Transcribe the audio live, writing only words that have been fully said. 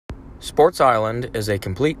Sports Island is a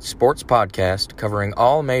complete sports podcast covering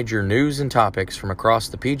all major news and topics from across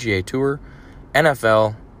the PGA Tour,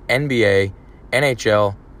 NFL, NBA,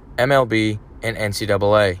 NHL, MLB, and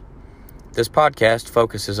NCAA. This podcast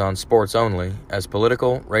focuses on sports only, as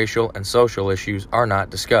political, racial, and social issues are not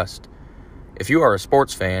discussed. If you are a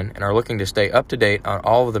sports fan and are looking to stay up to date on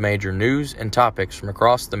all of the major news and topics from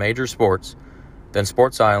across the major sports, then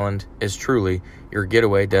Sports Island is truly your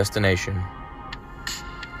getaway destination.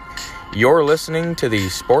 You're listening to the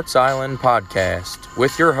Sports Island Podcast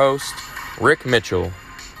with your host, Rick Mitchell.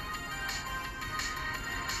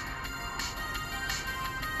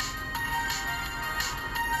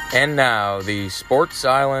 And now, the Sports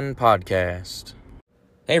Island Podcast.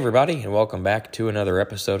 Hey everybody, and welcome back to another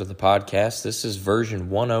episode of the podcast. This is version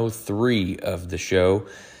 103 of the show.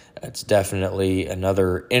 It's definitely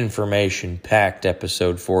another information-packed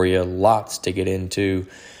episode for you. Lots to get into.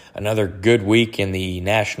 Another good week in the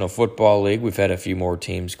National Football League. We've had a few more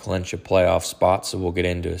teams clinch a playoff spot, so we'll get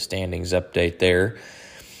into a standings update there.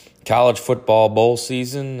 College football bowl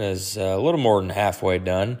season is a little more than halfway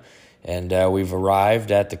done, and we've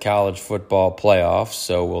arrived at the college football playoffs,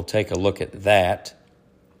 so we'll take a look at that.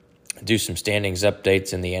 Do some standings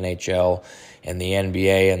updates in the NHL and the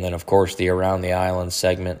NBA, and then, of course, the Around the Island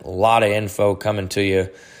segment. A lot of info coming to you,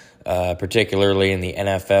 particularly in the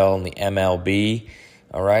NFL and the MLB.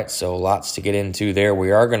 All right, so lots to get into there.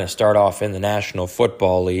 We are going to start off in the National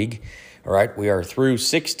Football League. All right, we are through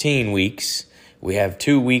 16 weeks. We have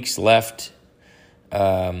 2 weeks left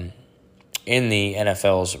in the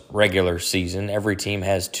NFL's regular season. Every team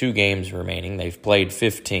has 2 games remaining. They've played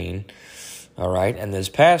 15. All right, and this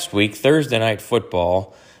past week, Thursday Night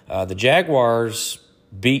Football, the Jaguars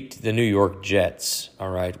beat the New York Jets, all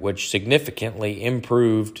right, which significantly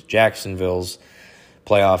improved Jacksonville's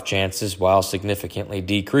playoff chances while significantly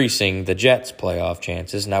decreasing the Jets' playoff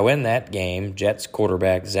chances. Now, in that game, Jets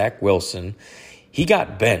quarterback Zach Wilson, he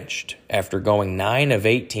got benched after going 9 of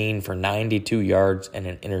 18 for 92 yards and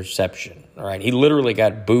an interception. All right, he literally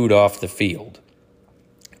got booed off the field.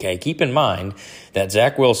 Okay, keep in mind that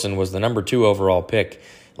Zach Wilson was the number 2 overall pick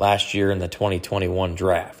last year in the 2021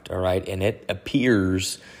 draft. All right, and it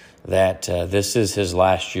appears that this is his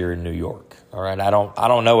last year in New York. All right, I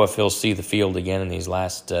don't know if he'll see the field again in these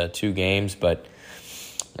last 2 games, but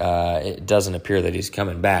it doesn't appear that he's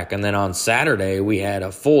coming back. And then on Saturday, we had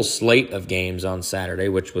a full slate of games on Saturday,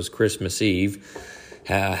 which was Christmas Eve.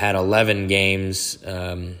 Had 11 games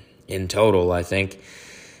in total, I think.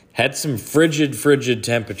 Had some frigid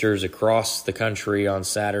temperatures across the country on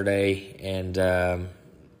Saturday, and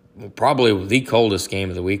probably the coldest game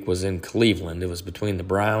of the week was in Cleveland. It was between the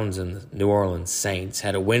Browns and the New Orleans Saints.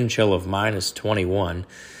 Had a wind chill of minus 21.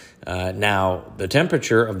 Now, the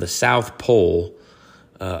temperature of the South Pole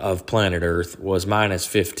of planet Earth was minus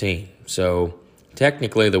 15. So,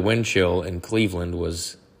 technically, the wind chill in Cleveland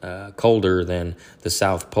was colder than the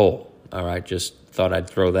South Pole. All right, just thought I'd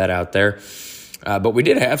throw that out there. But we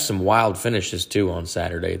did have some wild finishes, too, on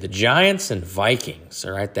Saturday. The Giants and Vikings,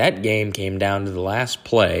 all right, that game came down to the last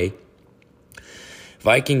play.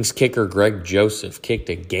 Vikings kicker Greg Joseph kicked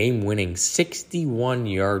a game-winning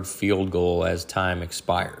 61-yard field goal as time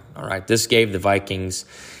expired. All right, this gave the Vikings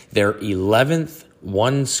their 11th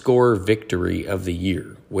one-score victory of the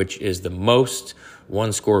year, which is the most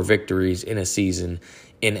one-score victories in a season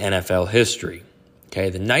in NFL history. Okay,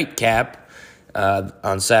 the nightcap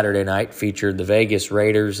on Saturday night featured the Vegas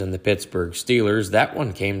Raiders and the Pittsburgh Steelers. That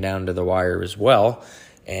one came down to the wire as well.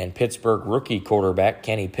 And Pittsburgh rookie quarterback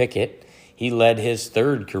Kenny Pickett, he led his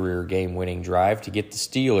 3rd career game-winning drive to get the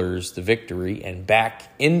Steelers the victory and back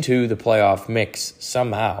into the playoff mix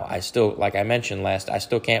somehow. I still, like I mentioned last, I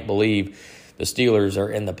still can't believe the Steelers are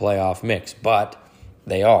in the playoff mix, but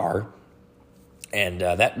they are. And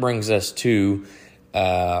that brings us to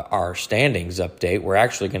our standings update. We're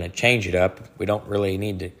actually going to change it up. We don't really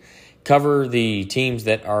need to cover the teams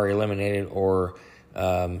that are eliminated or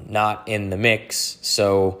not in the mix.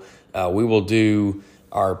 So we will do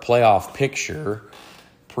our playoff picture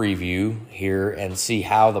preview here and see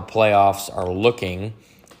how the playoffs are looking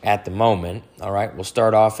at the moment. All right, we'll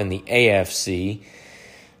start off in the AFC.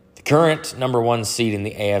 The current number 1 seed in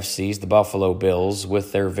the AFC is the Buffalo Bills.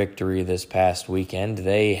 With their victory this past weekend,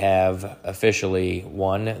 they have officially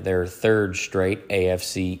won their 3rd straight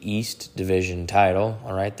AFC East division title.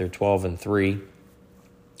 All right, they're 12-3.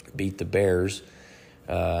 Beat the Bears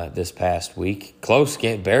this past week. Close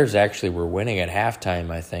game. Bears actually were winning at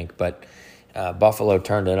halftime, I think, but Buffalo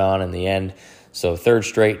turned it on in the end. So third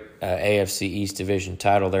straight AFC East Division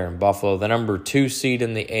title there in Buffalo. The number 2 seed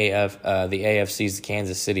in the AFC is the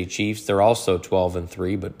Kansas City Chiefs. They're also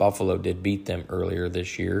 12-3, but Buffalo did beat them earlier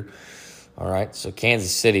this year. All right, so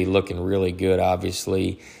Kansas City looking really good,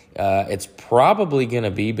 obviously. It's probably going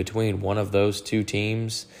to be between one of those two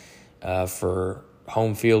teams for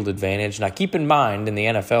home field advantage. Now, keep in mind, in the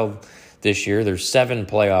NFL this year, there's 7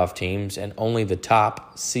 playoff teams, and only the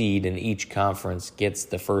top seed in each conference gets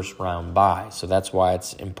the first round bye. So that's why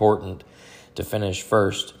it's important to finish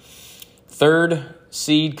first. Third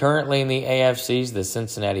seed currently in the AFC is the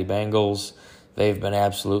Cincinnati Bengals. They've been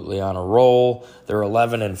absolutely on a roll. They're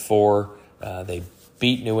 11-4. They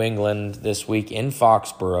beat New England this week in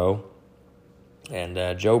Foxborough.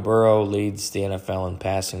 And Joe Burrow leads the NFL in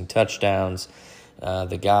passing touchdowns.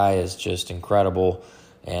 The guy is just incredible.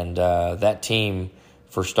 And that team,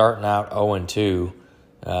 for starting out 0-2,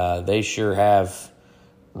 they sure have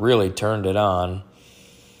really turned it on.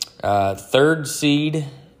 Third seed,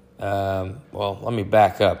 well, let me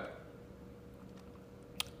back up.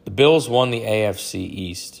 The Bills won the AFC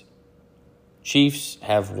East. Chiefs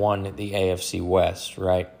have won the AFC West,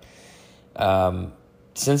 right?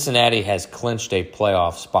 Cincinnati has clinched a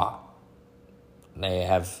playoff spot. They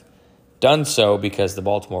have done so because the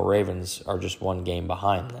Baltimore Ravens are just one game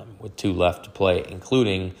behind them with 2 left to play,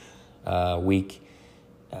 including week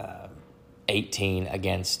 18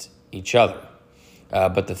 against each other.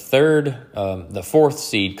 But the fourth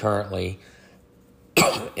seed currently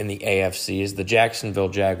in the AFC is the Jacksonville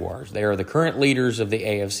Jaguars. They are the current leaders of the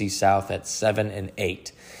AFC South at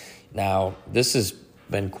 7-8. Now, this has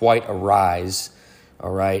been quite a rise,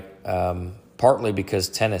 all right, partly because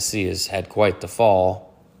Tennessee has had quite the fall.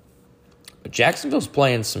 But Jacksonville's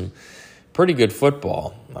playing some pretty good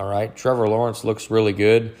football, all right? Trevor Lawrence looks really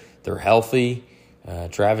good. They're healthy.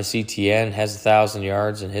 Travis Etienne has 1,000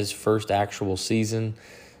 yards in his first actual season.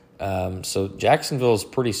 So Jacksonville is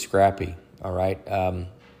pretty scrappy, all right?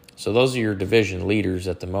 So those are your division leaders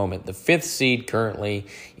at the moment. The 5th seed currently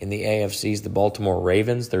in the AFC is the Baltimore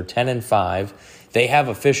Ravens. They're 10-5. They have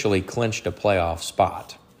officially clinched a playoff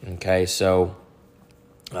spot, okay? So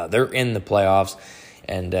they're in the playoffs.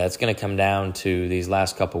 And it's going to come down to these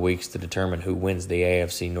last couple weeks to determine who wins the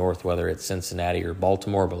AFC North, whether it's Cincinnati or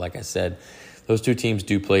Baltimore. But like I said, those two teams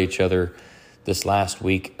do play each other this last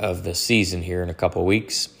week of the season here in a couple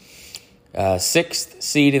weeks. 6th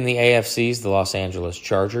seed in the AFC is the Los Angeles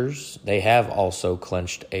Chargers. They have also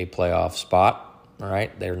clinched a playoff spot. All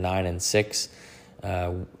right, they're 9-6.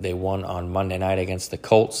 They won on Monday night against the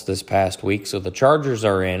Colts this past week. So the Chargers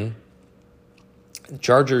are in. The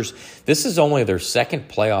Chargers, this is only their second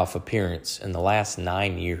playoff appearance in the last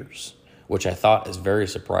 9 years, which I thought is very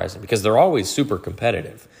surprising because they're always super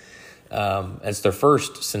competitive. It's their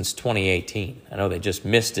first since 2018. I know they just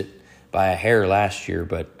missed it by a hair last year,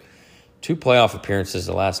 but 2 playoff appearances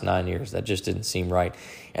the last 9 years, that just didn't seem right.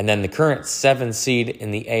 And then the current 7 seed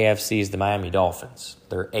in the AFC is the Miami Dolphins.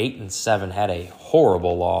 They're 8-7, had a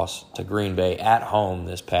horrible loss to Green Bay at home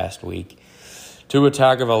this past week. Tua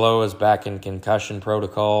Tagovailoa is back in concussion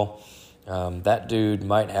protocol. That dude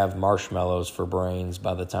might have marshmallows for brains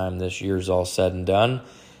by the time this year's all said and done.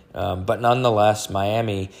 But nonetheless,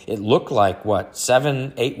 Miami, it looked like,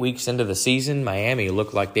 7-8 weeks into the season, Miami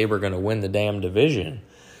looked like they were going to win the damn division.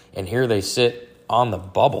 And here they sit on the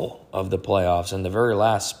bubble of the playoffs in the very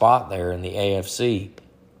last spot there in the AFC.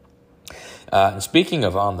 And speaking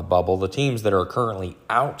of on the bubble, the teams that are currently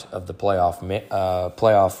out of the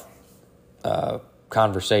playoff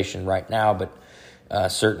conversation right now, but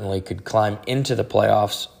certainly could climb into the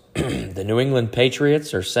playoffs. The New England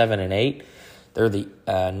Patriots are 7-8. They're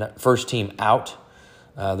the first team out.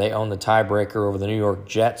 They own the tiebreaker over the New York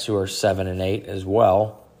Jets, who are 7-8 as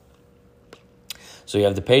well. So you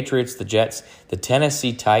have the Patriots, the Jets. The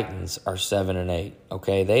Tennessee Titans are 7-8.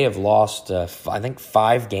 Okay, they have lost, I think,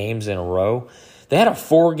 5 games in a row. They had a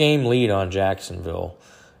 4-game lead on Jacksonville,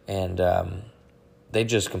 and they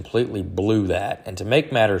just completely blew that. And to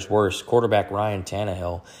make matters worse, quarterback Ryan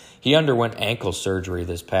Tannehill, he underwent ankle surgery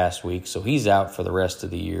this past week, so he's out for the rest of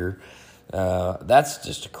the year. That's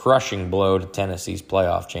just a crushing blow to Tennessee's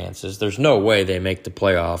playoff chances. There's no way they make the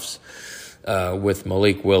playoffs with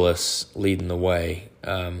Malik Willis leading the way.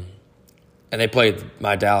 And they played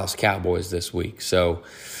my Dallas Cowboys this week. So,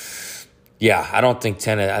 yeah, I think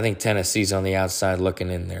Tennessee's on the outside looking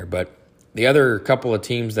in there. But the other couple of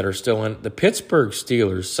teams that are still in, the Pittsburgh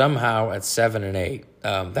Steelers somehow at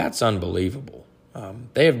 7-8. That's unbelievable.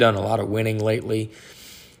 They have done a lot of winning lately.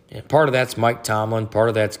 And part of that's Mike Tomlin. Part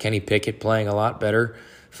of that's Kenny Pickett playing a lot better,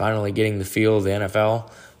 finally getting the feel of the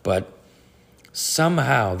NFL. But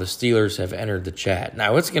somehow the Steelers have entered the chat.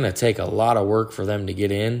 Now, it's going to take a lot of work for them to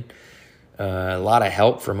get in, a lot of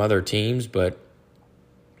help from other teams, but,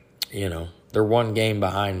 they're one game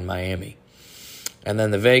behind Miami. And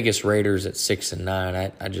then the Vegas Raiders at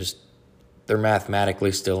 6-9. They're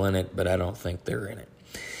mathematically still in it, but I don't think they're in it.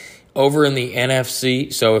 Over in the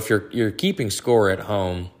NFC, so if you're keeping score at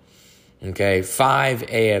home, okay, 5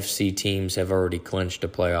 AFC teams have already clinched a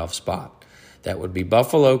playoff spot. That would be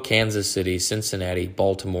Buffalo, Kansas City, Cincinnati,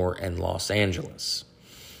 Baltimore, and Los Angeles.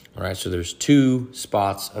 All right, so there's 2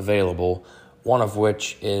 spots available, one of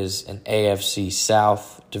which is an AFC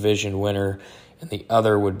South division winner, and the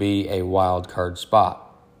other would be a wild card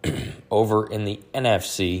spot. Over in the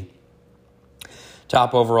NFC,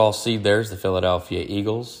 top overall seed there is the Philadelphia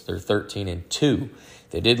Eagles. They're 13-2.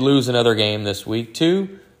 They did lose another game this week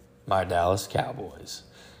to my Dallas Cowboys.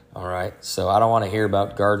 All right, so I don't want to hear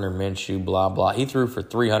about Gardner Minshew, blah, blah. He threw for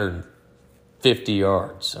 350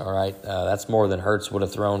 yards, all right? That's more than Hurts would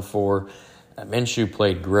have thrown for. Minshew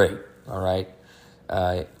played great, all right?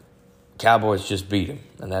 Cowboys just beat him,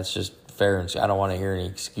 and that's just fair. And I don't want to hear any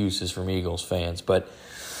excuses from Eagles fans. But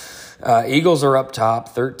Eagles are up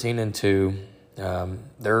top, 13-2.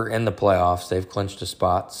 They're in the playoffs. They've clinched a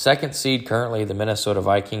spot. Second seed currently, the Minnesota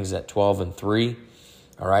Vikings at 12-3.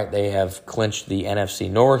 All right, they have clinched the NFC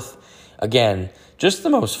North. Again, just the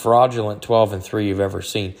most fraudulent 12-3 you've ever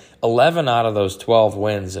seen. 11 out of those 12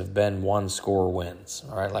 wins have been one-score wins,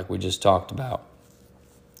 all right, like we just talked about.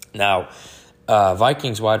 Now,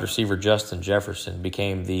 Vikings wide receiver Justin Jefferson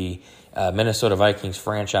became the Minnesota Vikings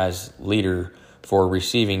franchise leader for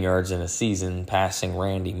receiving yards in a season, passing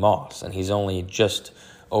Randy Moss. And he's only just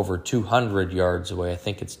over 200 yards away. I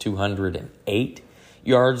think it's 208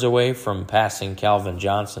 yards away from passing Calvin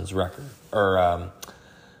Johnson's record.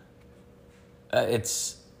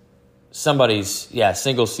 It's somebody's,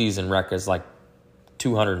 single season record is like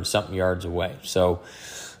 200 and something yards away. So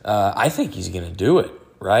I think he's going to do it,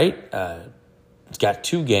 right? He's got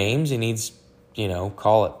 2 games. He needs,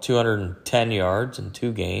 call it 210 yards in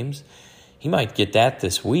 2 games. He might get that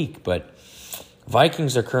this week, but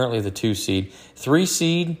Vikings are currently the 2 seed. 3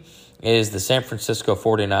 seed is the San Francisco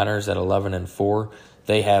 49ers at 11-4.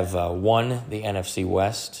 They have won the NFC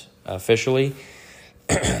West officially.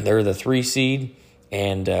 They're the 3 seed.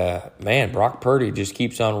 And, Brock Purdy just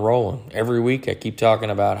keeps on rolling. Every week I keep talking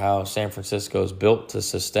about how San Francisco is built to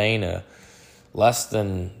sustain a less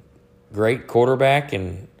than great quarterback,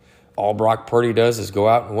 and all Brock Purdy does is go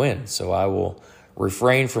out and win. So I will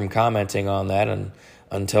refrain from commenting on that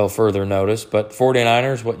until further notice. But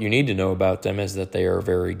 49ers, what you need to know about them is that they are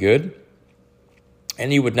very good,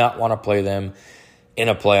 and you would not want to play them in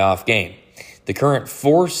a playoff game. The current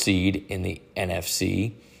 4 seed in the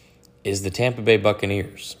NFC is the Tampa Bay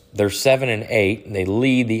Buccaneers. They're 7-8, and they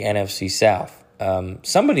lead the NFC South.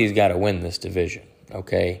 Somebody's got to win this division,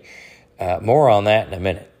 okay? More on that in a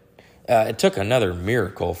minute. It took another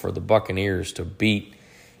miracle for the Buccaneers to beat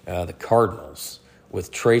the Cardinals with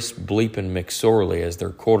Trace Bleepin McSorley as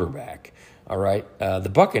their quarterback. All right,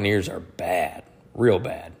 the Buccaneers are bad, real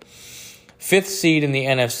bad. 5th seed in the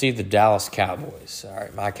NFC, the Dallas Cowboys. All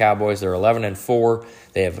right, my Cowboys, they're 11-4.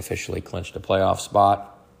 They have officially clinched a playoff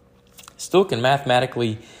spot. Still can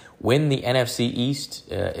mathematically win the NFC East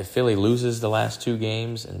if Philly loses the last 2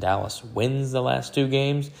 games and Dallas wins the last 2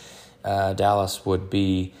 games. Dallas would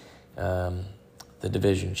be the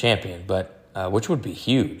division champion, but which would be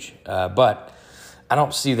huge. But I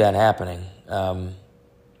don't see that happening.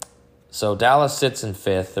 So Dallas sits in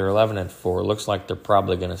 5th. They're 11-4. Looks like they're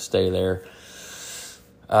probably going to stay there.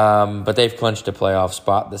 But they've clinched a playoff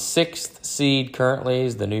spot. The 6th seed currently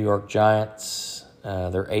is the New York Giants.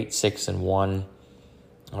 They're 8-6-1.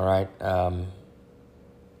 All right.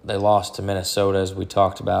 They lost to Minnesota, as we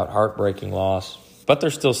talked about. Heartbreaking loss. But they're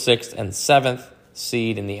still 6th and 7th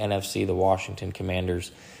seed in the NFC, the Washington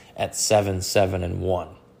Commanders, at 7-7-1.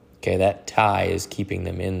 Okay, that tie is keeping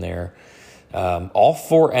them in there. All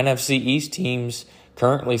 4 NFC East teams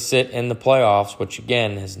currently sit in the playoffs, which,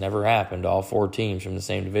 again, has never happened. All 4 teams from the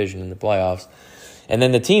same division in the playoffs. And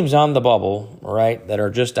then the teams on the bubble, right, that are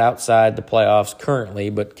just outside the playoffs currently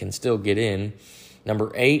but can still get in.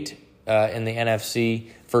 Number 8 in the NFC,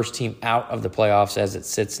 first team out of the playoffs as it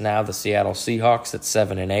sits now, the Seattle Seahawks at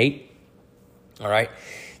 7-8. All right.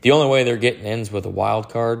 The only way they're getting in is with a wild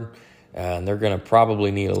card, and they're going to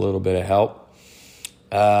probably need a little bit of help.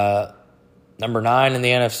 Number 9 in the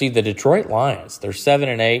NFC, the Detroit Lions. They're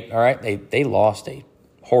 7-8. All right. They lost a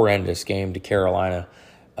horrendous game to Carolina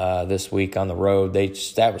this week on the road.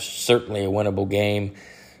 That was certainly a winnable game.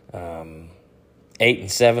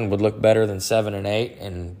 8-7 would look better than 7-8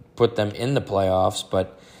 and put them in the playoffs,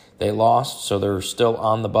 but They lost, so they're still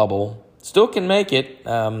on the bubble. Still can make it.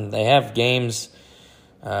 They have games.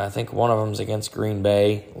 I think one of them's against Green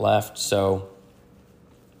Bay left, so,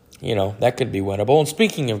 that could be winnable. And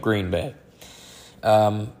speaking of Green Bay,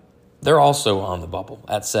 they're also on the bubble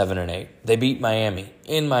at 7-8. They beat Miami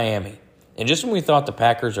in Miami. And just when we thought the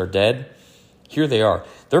Packers are dead, here they are.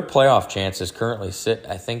 Their playoff chances currently sit,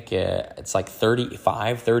 I think it's like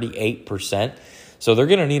 38%. So they're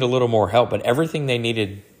going to need a little more help. But everything they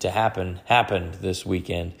needed to happen happened this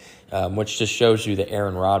weekend, which just shows you the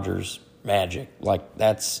Aaron Rodgers magic. Like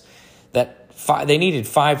they needed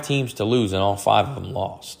 5 teams to lose, and all 5 of them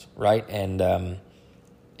lost, right? And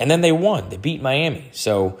then they won. They beat Miami.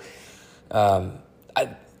 So,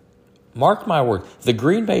 mark my word, the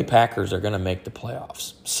Green Bay Packers are going to make the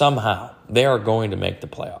playoffs somehow. They are going to make the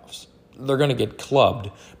playoffs. They're going to get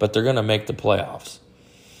clubbed, but they're going to make the playoffs.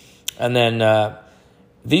 And then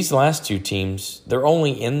these last 2 teams, they're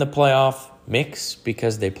only in the playoff mix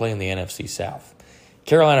because they play in the NFC South.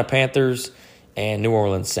 Carolina Panthers and New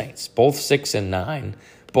Orleans Saints, both 6-9,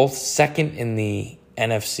 both second in the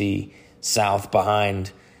NFC South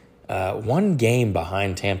behind 1 game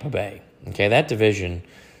behind Tampa Bay. Okay, that division,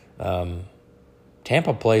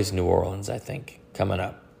 Tampa plays New Orleans, I think, coming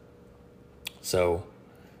up. So,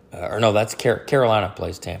 that's Carolina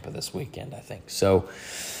plays Tampa this weekend, I think. So,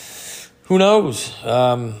 who knows?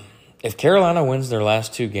 If Carolina wins their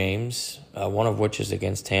last 2 games, one of which is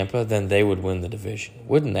against Tampa, then they would win the division.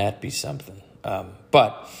 Wouldn't that be something?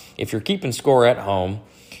 But if you're keeping score at home,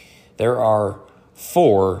 there are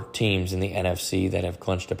 4 teams in the NFC that have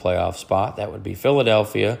clinched a playoff spot. That would be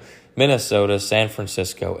Philadelphia, Minnesota, San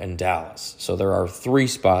Francisco, and Dallas. So there are 3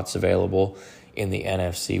 spots available in the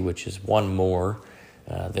NFC, which is 1 more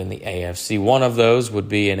than the AFC. One of those would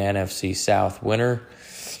be an NFC South winner,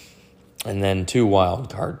 and then 2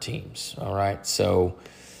 wild card teams. All right, so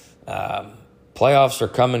playoffs are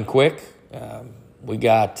coming quick. We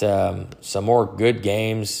got some more good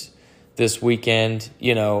games this weekend.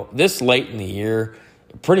 This late in the year,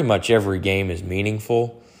 pretty much every game is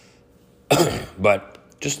meaningful. But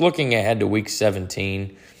just looking ahead to Week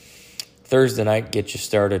 17, Thursday night gets you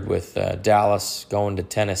started with Dallas going to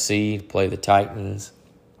Tennessee to play the Titans.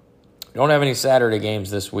 We don't have any Saturday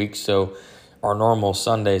games this week, so our normal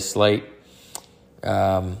Sunday slate.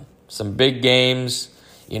 Some big games.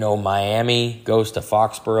 Miami goes to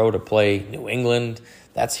Foxborough to play New England.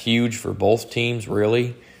 That's huge for both teams,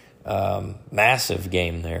 really. Massive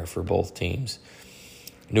game there for both teams.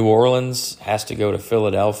 New Orleans has to go to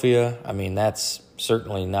Philadelphia. I mean, that's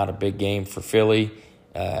certainly not a big game for Philly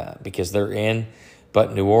because they're in.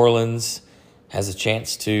 But New Orleans has a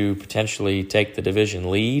chance to potentially take the division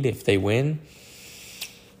lead if they win.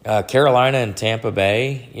 Carolina and Tampa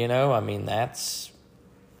Bay,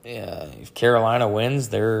 if Carolina wins,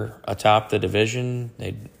 they're atop the division.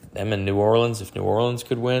 Them and New Orleans, if New Orleans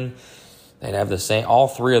could win, they'd have the same. All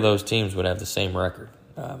 3 of those teams would have the same record.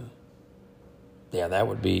 That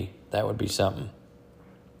would be something.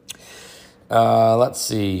 Let's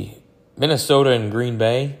see, Minnesota and Green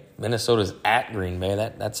Bay. Minnesota's at Green Bay.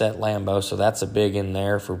 That's at Lambeau, so that's a big in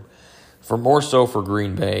there for more so for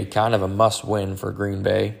Green Bay. Kind of a must-win for Green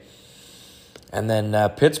Bay. And then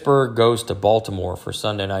Pittsburgh goes to Baltimore for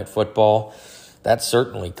Sunday Night Football. That's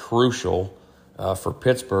certainly crucial for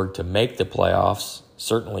Pittsburgh to make the playoffs.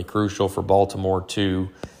 Certainly crucial for Baltimore to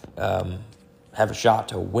have a shot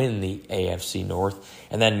to win the AFC North.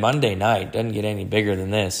 And then Monday night, doesn't get any bigger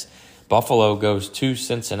than this, Buffalo goes to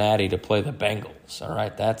Cincinnati to play the Bengals. All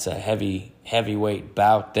right, that's a heavyweight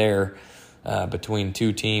bout there between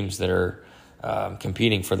 2 teams that are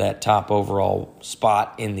competing for that top overall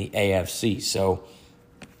spot in the AFC. So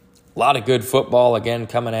a lot of good football, again,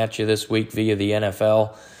 coming at you this week via the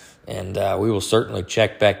NFL. And we will certainly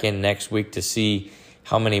check back in next week to see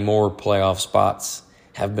how many more playoff spots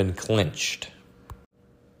have been clinched.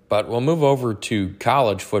 But we'll move over to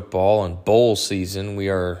college football and bowl season. We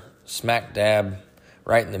are smack dab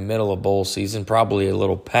right in the middle of bowl season, probably a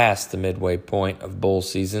little past the midway point of bowl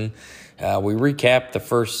season. We recapped the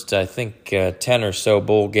first, 10 or so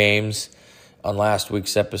bowl games on last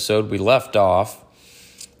week's episode. We left off.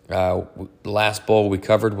 The last bowl we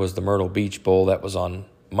covered was the Myrtle Beach Bowl. That was on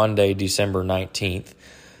Monday, December 19th.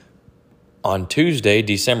 On Tuesday,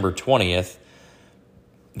 December 20th,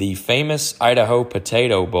 the famous Idaho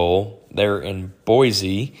Potato Bowl there in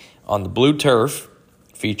Boise on the blue turf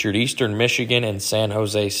featured Eastern Michigan and San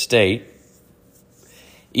Jose State.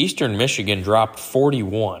 Eastern Michigan dropped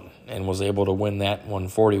 41 and was able to win that one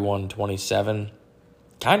 41-27.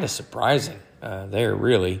 Kind of surprising there,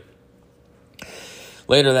 really.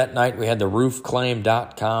 Later that night, we had the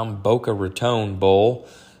roofclaim.com Boca Raton Bowl.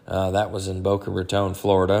 That was in Boca Raton,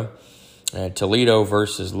 Florida. Toledo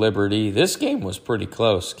versus Liberty. This game was pretty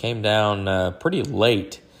close. Came down pretty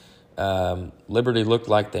late. Liberty looked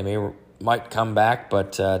like they might come back,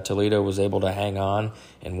 but Toledo was able to hang on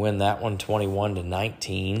and win that one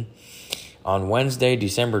 21-19. On Wednesday,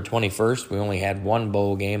 December 21st, we only had one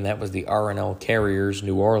bowl game. That was the R+L Carriers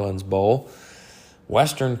New Orleans Bowl.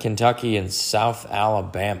 Western Kentucky and South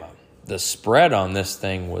Alabama. The spread on this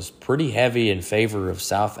thing was pretty heavy in favor of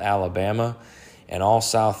South Alabama, and all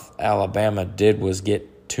South Alabama did was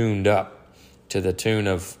get tuned up to the tune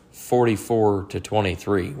of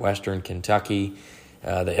 44-23. Western Kentucky,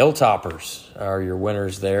 the Hilltoppers are your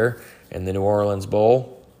winners there in the New Orleans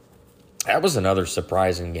Bowl. That was another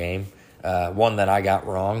surprising game, one that I got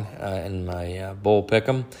wrong in my bowl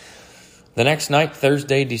pick'em. The next night,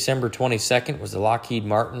 Thursday, December 22nd, was the Lockheed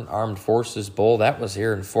Martin Armed Forces Bowl. That was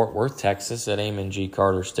here in Fort Worth, Texas at Amon G.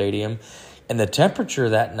 Carter Stadium. And the temperature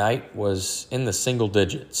that night was in the single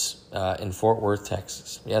digits in Fort Worth,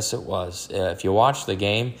 Texas. Yes, it was. If you watched the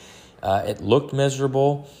game, it looked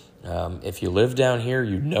miserable. If you live down here,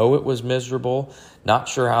 you know it was miserable. Not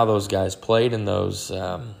sure how those guys played in those.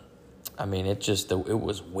 It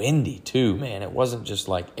was windy too, man. It wasn't just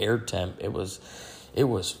like air temp. It was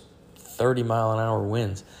 30-mile-an-hour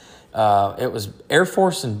winds. It was Air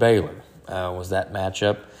Force and Baylor was that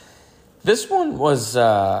matchup. This one was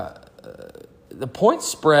the point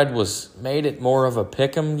spread made it more of a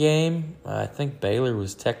pick'em game. I think Baylor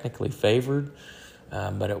was technically favored,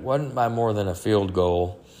 but it wasn't by more than a field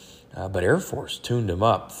goal. But Air Force tuned them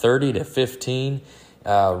up 30-15.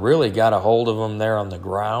 Really got a hold of them there on the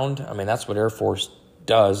ground. I mean, that's what Air Force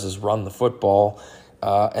does, is run the football.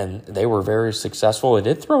 And they were very successful. They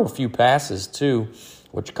did throw a few passes, too,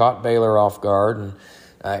 which caught Baylor off guard. And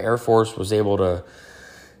Air Force was able to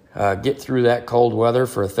get through that cold weather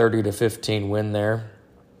for a 30-15 win there.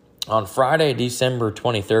 On Friday, December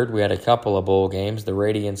 23rd, we had a couple of bowl games. The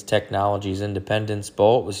Radiance Technologies Independence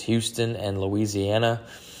Bowl. It was Houston and Louisiana.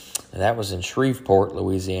 And that was in Shreveport,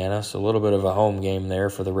 Louisiana. So a little bit of a home game there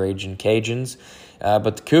for the Ragin' Cajuns.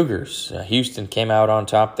 But the Cougars, Houston came out on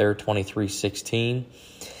top there, 23-16.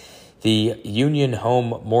 The Union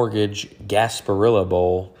Home Mortgage Gasparilla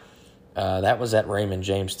Bowl, that was at Raymond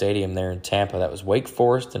James Stadium there in Tampa. That was Wake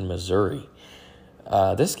Forest and Missouri.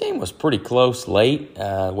 This game was pretty close late.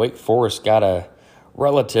 Wake Forest got a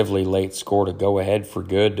relatively late score to go ahead for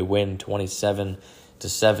good to win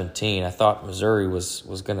 27-17. I thought Missouri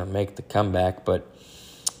was going to make the comeback, but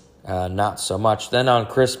not so much. Then on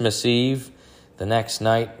Christmas Eve, the next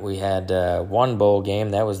night, we had one bowl game.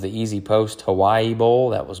 That was the Easy Post Hawaii Bowl.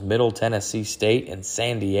 That was Middle Tennessee State and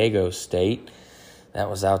San Diego State. That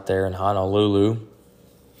was out there in Honolulu.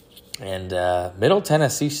 And Middle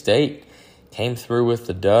Tennessee State came through with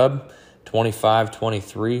the dub,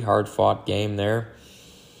 25-23, hard-fought game there.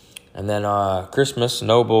 And then Christmas,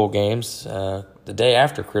 no bowl games. The day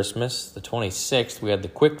after Christmas, the 26th, we had the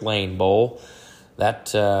Quick Lane Bowl. That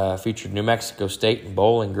featured New Mexico State and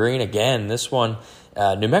Bowling Green. Again, this one,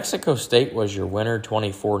 New Mexico State was your winner,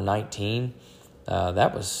 24-19.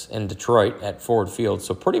 That was in Detroit at Ford Field,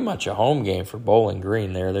 so pretty much a home game for Bowling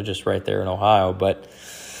Green there. They're just right there in Ohio. But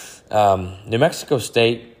New Mexico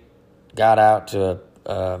State got out to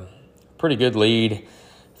a pretty good lead. I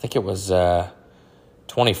think it was 24-13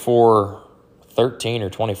 or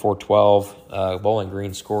 24-12. Bowling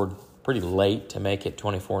Green scored pretty late to make it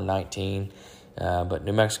 24-19. But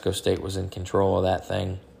New Mexico State was in control of that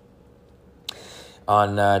thing.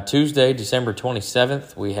 On Tuesday, December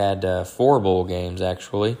 27th, we had 4 bowl games,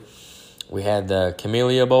 actually. We had the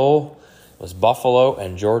Camellia Bowl. It was Buffalo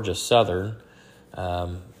and Georgia Southern.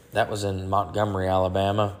 That was in Montgomery,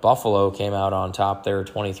 Alabama. Buffalo came out on top there,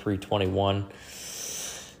 23-21.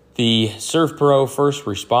 The ServPro First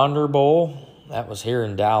Responder Bowl, that was here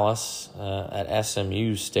in Dallas at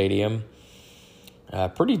SMU Stadium.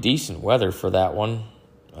 Pretty decent weather for that one.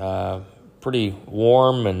 Pretty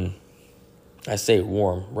warm, and I say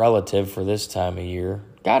warm, relative for this time of year.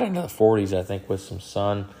 Got into the 40s, I think, with some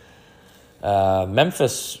sun.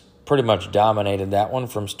 Memphis pretty much dominated that one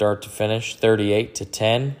from start to finish,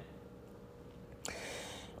 38-10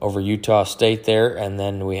 over Utah State there. And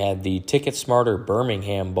then we had the Ticket Smarter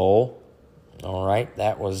Birmingham Bowl. All right,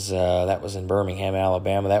 that was in Birmingham,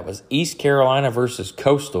 Alabama. That was East Carolina versus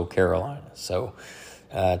Coastal Carolina. So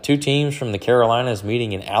 2 teams from the Carolinas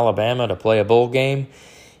meeting in Alabama to play a bowl game.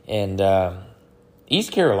 And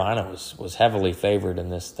East Carolina was heavily favored in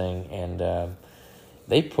this thing. And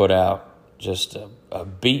they put out just a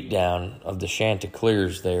beatdown of the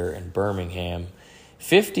Chanticleers there in Birmingham.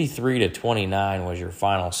 53-29 was your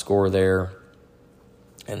final score there.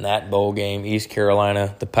 in that bowl game. East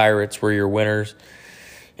Carolina, the Pirates were your winners.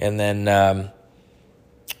 And then the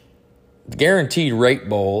Guaranteed Rate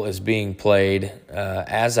Bowl is being played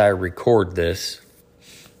as I record this.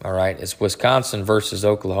 All right, it's Wisconsin versus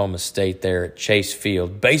Oklahoma State there at Chase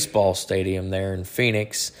Field, baseball stadium there in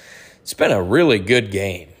Phoenix. It's been a really good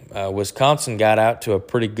game. Wisconsin got out to a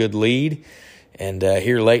pretty good lead, and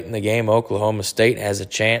here late in the game, Oklahoma State has a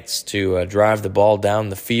chance to drive the ball down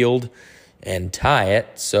the field and tie it.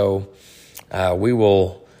 So we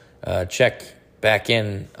will check back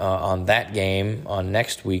in on that game on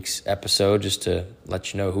next week's episode just to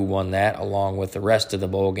let you know who won that, along with the rest of the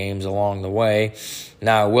bowl games along the way.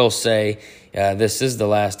 Now, I will say this is the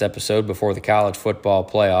last episode before the college football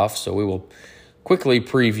playoffs, so we will quickly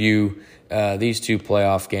preview these two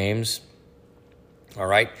playoff games. All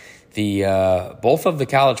right, both of the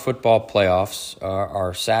college football playoffs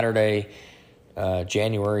are Saturday,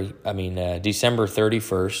 December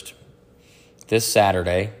 31st, this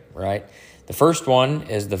Saturday, right? The first one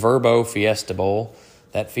is the Vrbo Fiesta Bowl.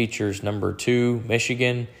 That features number 2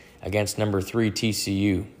 Michigan against number 3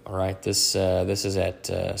 TCU. All right, this is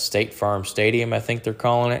at State Farm Stadium, I think they're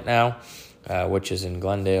calling it now, which is in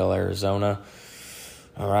Glendale, Arizona.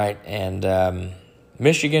 All right, and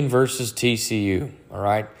Michigan versus TCU. All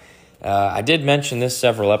right, I did mention this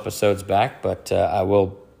several episodes back, but I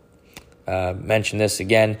will mention this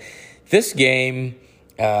again. This game,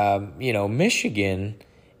 Michigan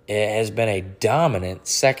has been a dominant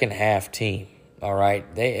second half team. All right,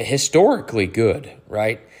 they historically good,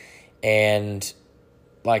 right? And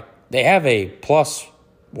they have a plus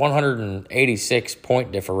 186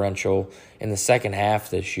 point differential in the second half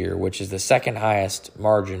this year, which is the second highest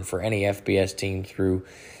margin for any FBS team through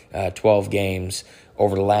 12 games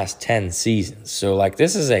over the last 10 seasons. So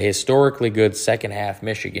this is a historically good second half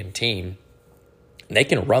Michigan team. They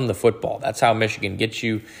can run the football. That's how Michigan gets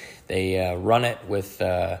you. They run it with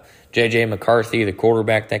J.J. McCarthy, the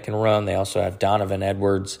quarterback that can run. They also have Donovan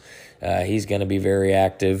Edwards. He's going to be very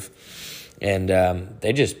active. And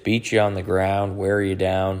they just beat you on the ground, wear you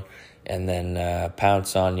down, and then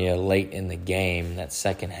pounce on you late in the game, that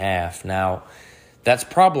second half. Now, that's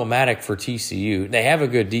problematic for TCU. They have a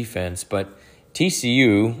good defense, but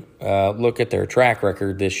TCU, look at their track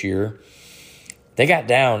record this year. They got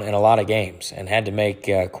down in a lot of games and had to make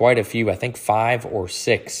quite a few, I think 5 or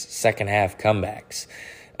 6 second-half comebacks.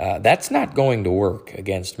 That's not going to work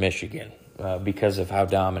against Michigan because of how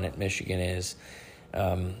dominant Michigan is.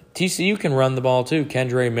 TCU can run the ball too.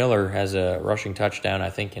 Kendre Miller has a rushing touchdown, I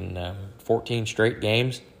think, in 14 straight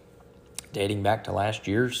games dating back to last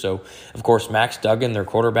year. So, of course, Max Duggan, their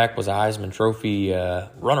quarterback, was a Heisman Trophy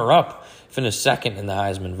runner-up, finished second in the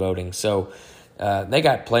Heisman voting. So, they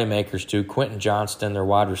got playmakers too. Quentin Johnston, their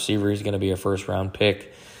wide receiver, he's going to be a first-round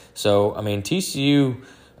pick. So, TCU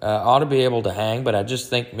ought to be able to hang, but I just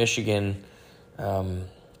think Michigan,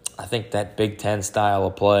 I think that Big Ten style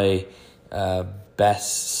of play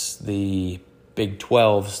bests the Big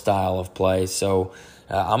 12 style of play. So,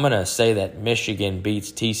 I'm going to say that Michigan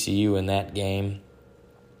beats TCU in that game.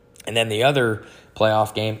 And then the other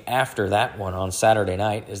playoff game after that one on Saturday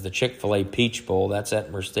night is the Chick-fil-A Peach Bowl. That's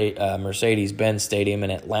at Mercedes-Benz Stadium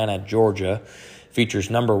in Atlanta, Georgia. Features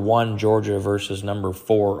number 1 Georgia versus number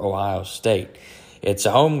 4 Ohio State. It's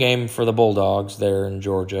a home game for the Bulldogs there in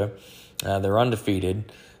Georgia. They're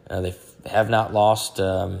undefeated. They have not lost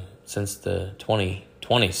since the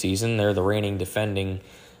 2020 season. They're the reigning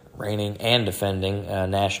and defending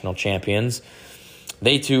national champions.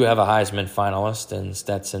 They, too, have a Heisman finalist in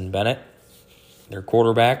Stetson Bennett. Their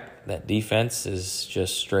quarterback, that defense is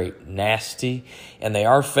just straight nasty. And they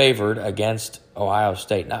are favored against Ohio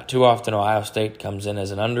State. Not too often Ohio State comes in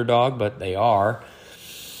as an underdog, but they are.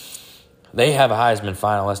 They have a Heisman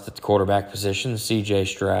finalist at the quarterback position, C.J.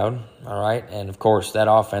 Stroud. All right, and, of course, that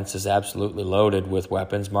offense is absolutely loaded with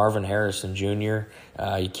weapons. Marvin Harrison Jr.,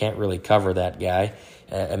 you can't really cover that guy.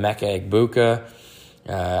 Emeka Egbuka.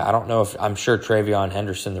 I'm sure Travion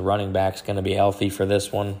Henderson, the running back, is going to be healthy for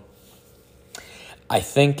this one. I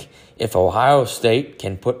think if Ohio State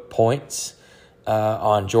can put points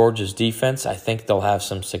on Georgia's defense, I think they'll have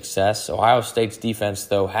some success. Ohio State's defense,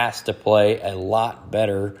 though, has to play a lot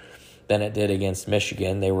better than it did against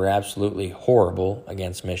Michigan. They were absolutely horrible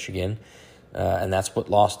against Michigan, and that's what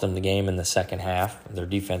lost them the game in the second half. Their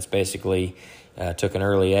defense basically took an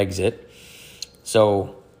early exit.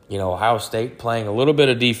 So, Ohio State playing a little bit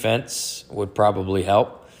of defense would probably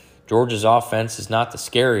help. Georgia's offense is not the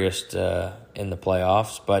scariest in the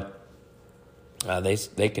playoffs, but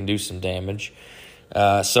they can do some damage.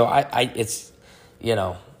 So it's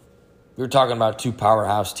we're talking about two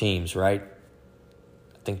powerhouse teams, right?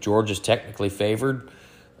 I think Georgia's technically favored,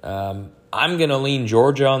 I'm going to lean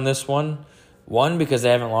Georgia on this one. One, because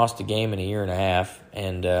they haven't lost a game in a year and a half,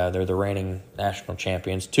 and they're the reigning national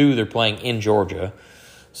champions. Two, they're playing in Georgia,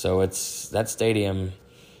 so that stadium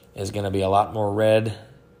is going to be a lot more red,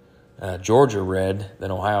 Georgia red,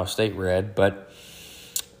 than Ohio State red. But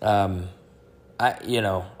Ohio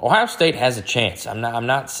State has a chance. I'm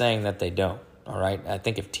not saying that they don't. All right, I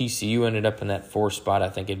think if TCU ended up in that 4th spot, I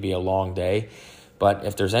think it'd be a long day. But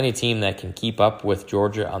if there's any team that can keep up with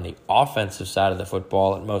Georgia on the offensive side of the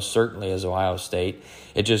football, it most certainly is Ohio State.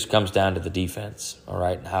 It just comes down to the defense, all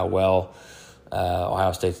right, and how well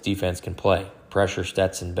Ohio State's defense can play. Pressure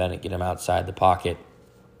Stetson Bennett, get him outside the pocket,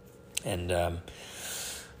 and,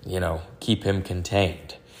 keep him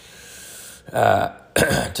contained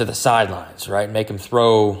to the sidelines, right? Make him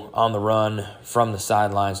throw on the run from the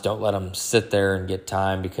sidelines. Don't let him sit there and get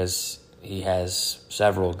time, because he has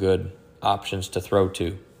several good options to throw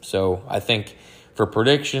to. So I think for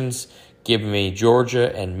predictions, give me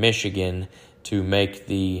Georgia and Michigan to make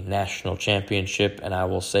the national championship. And I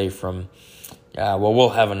will say we'll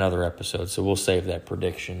have another episode, so we'll save that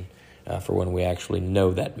prediction for when we actually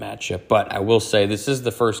know that matchup. But I will say this is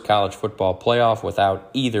the first college football playoff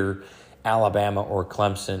without either Alabama or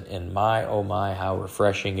Clemson, and my, oh my, how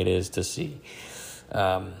refreshing it is to see.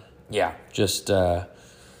 Just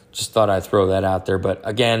thought I'd throw that out there. But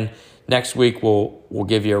again, next week we'll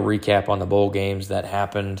give you a recap on the bowl games that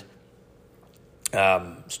happened,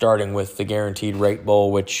 starting with the Guaranteed Rate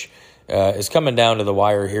Bowl, which is coming down to the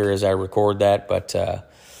wire here as I record that. But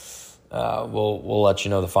we'll let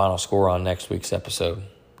you know the final score on next week's episode.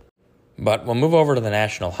 But we'll move over to the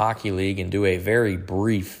National Hockey League and do a very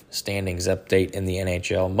brief standings update in the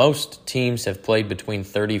NHL. Most teams have played between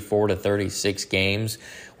 34 to 36 games,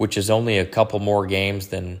 which is only a couple more games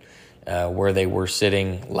than where they were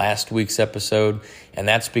sitting last week's episode. And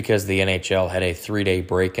that's because the NHL had a 3-day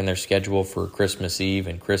break in their schedule for Christmas Eve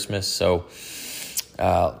and Christmas. So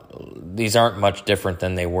these aren't much different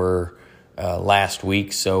than they were last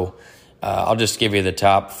week. So I'll just give you the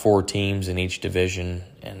top 4 teams in each division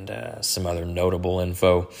and some other notable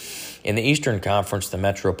info. In the Eastern Conference, the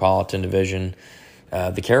Metropolitan Division,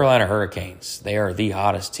 the Carolina Hurricanes, they are the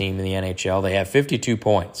hottest team in the NHL. They have 52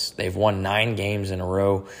 points. They've won 9 games in a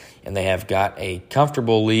row, and they have got a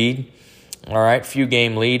comfortable lead. All right,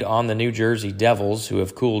 few-game lead on the New Jersey Devils, who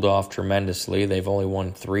have cooled off tremendously. They've only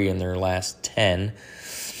won 3 in their last 10.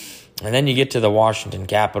 And then you get to the Washington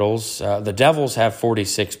Capitals. The Devils have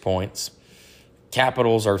 46 points.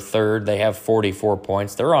 Capitals are third. They have 44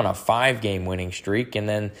 points. They're on a 5-game winning streak. And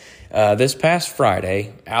then this past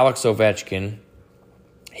Friday, Alex Ovechkin,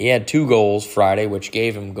 he had 2 goals Friday, which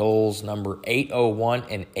gave him goals number 801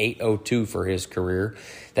 and 802 for his career.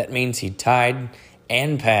 That means he tied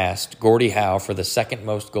and passed Gordie Howe for the second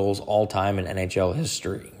most goals all time in NHL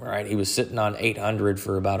history. Right? He was sitting on 800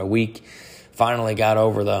 for about a week. Finally got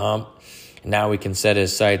over the hump. Now we can set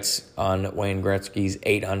his sights on Wayne Gretzky's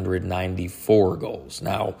 894 goals.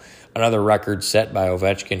 Now, another record set by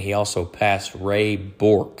Ovechkin. He also passed Ray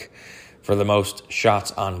Bourque for the most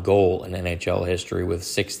shots on goal in NHL history with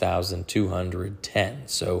 6,210.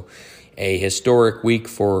 So a historic week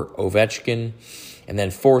for Ovechkin. And then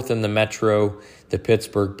 4th in the Metro, the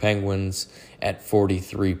Pittsburgh Penguins at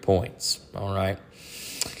 43 points. All right.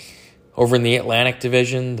 Over in the Atlantic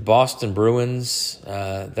Division, the Boston Bruins,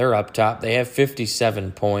 they're up top. They have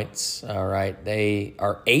 57 points. All right. They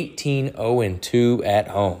are 18-0-2 at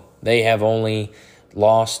home. They have only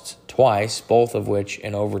lost twice, both of which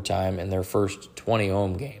in overtime in their first 20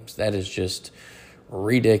 home games. That is just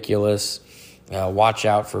ridiculous. Watch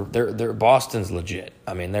out for their Boston's legit.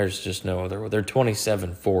 I mean, there's just no other. They're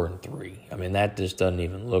 27-4-3. I mean, that just doesn't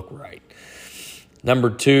even look right.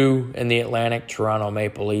 Number 2 in the Atlantic, Toronto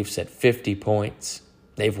Maple Leafs at 50 points.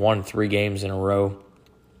 They've won 3 games in a row.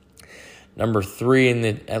 Number 3 in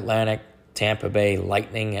the Atlantic, Tampa Bay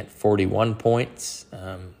Lightning at 41 points.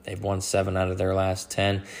 They've won 7 out of their last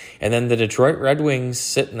 10. And then the Detroit Red Wings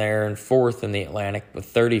sitting there in 4th in the Atlantic with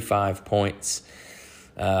 35 points.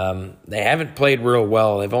 They haven't played real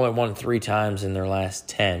well. They've only won 3 times in their last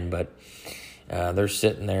 10, but they're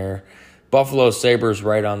sitting there. Buffalo Sabres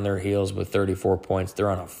right on their heels with 34 points. They're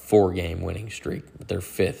on a 4-game winning streak, but they're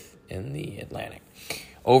 5th in the Atlantic.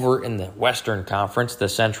 Over in the Western Conference, the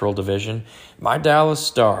Central Division, my Dallas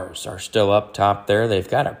Stars are still up top there. They've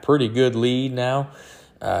got a pretty good lead now.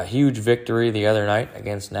 Huge victory the other night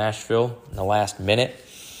against Nashville in the last minute.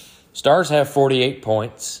 Stars have 48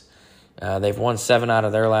 points. They've won 7 out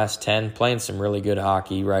of their last 10, playing some really good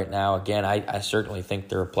hockey right now. Again, I certainly think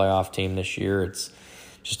they're a playoff team this year. It's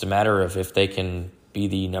just a matter of if they can be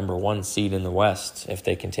the number 1 seed in the West, if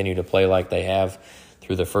they continue to play like they have through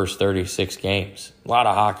through the first 36 games. A lot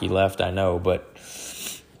of hockey left, I know, but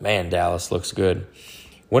man, Dallas looks good.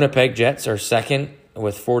 Winnipeg Jets are second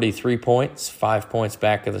with 43 points, 5 points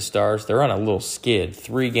back of the Stars. They're on a little skid,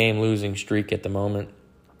 3-game losing streak at the moment.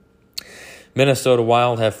 Minnesota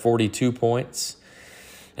Wild have 42 points,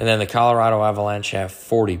 and then the Colorado Avalanche have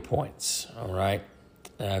 40 points. All right,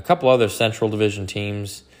 a couple other Central Division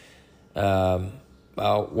teams.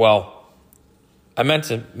 I meant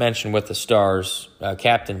to mention with the Stars,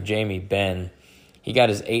 Captain Jamie Benn, he got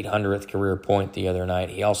his 800th career point the other night.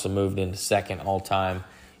 He also moved into second all-time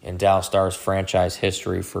in Dallas Stars franchise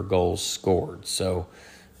history for goals scored. So,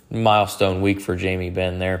 milestone week for Jamie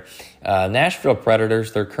Benn there. Nashville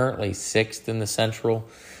Predators, they're currently 6th in the Central,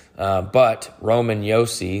 but Roman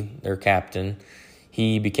Josi, their captain,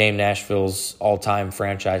 he became Nashville's all-time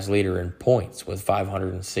franchise leader in points with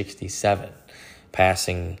 567,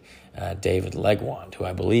 passing David Legwand, who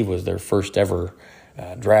I believe was their first ever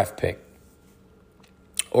draft pick.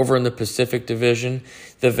 Over in the Pacific Division,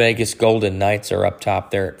 the Vegas Golden Knights are up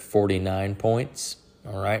top there at 49 points.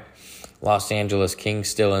 All right. Los Angeles Kings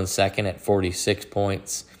still in second at 46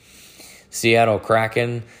 points. Seattle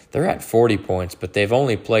Kraken, they're at 40 points, but they've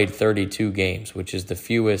only played 32 games, which is the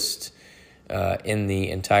fewest in the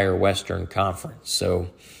entire Western Conference.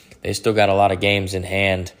 So they still got a lot of games in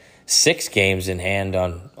hand, 6 games in hand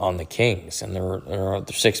on the Kings, and they're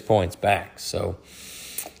 6 points back. So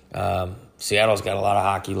Seattle's got a lot of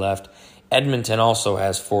hockey left. Edmonton also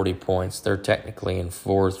has 40 points. They're technically in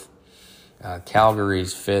 4th.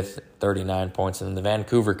 Calgary's 5th, 39 points. And the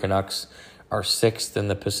Vancouver Canucks are 6th in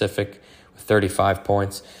the Pacific with 35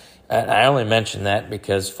 points. And I only mention that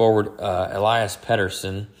because forward Elias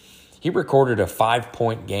Pettersson, he recorded a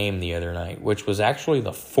 5-point game the other night, which was actually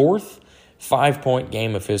the 4th 5-point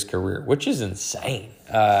game of his career, which is insane.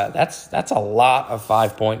 That's a lot of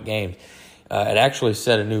 5-point games. It actually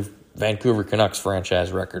set a new Vancouver Canucks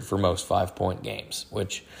franchise record for most 5-point games,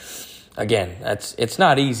 which, again, it's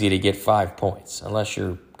not easy to get 5 points unless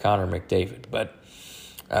you're Connor McDavid. But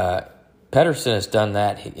Pettersson has done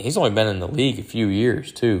that. He's only been in the league a few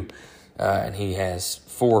years, too, and he has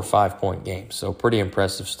 4 5-point games. So pretty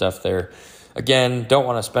impressive stuff there. Again, don't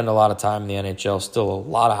want to spend a lot of time in the NHL. Still a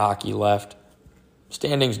lot of hockey left.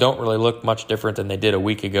 Standings don't really look much different than they did a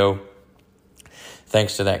week ago,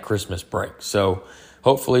 thanks to that Christmas break. So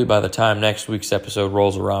hopefully by the time next week's episode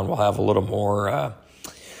rolls around, we'll have a little more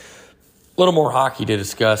hockey to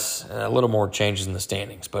discuss, and a little more changes in the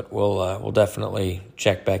standings. But we'll definitely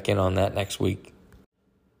check back in on that next week.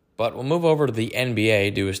 But we'll move over to the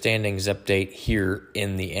NBA, do a standings update here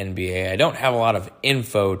in the NBA. I don't have a lot of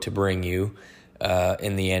info to bring you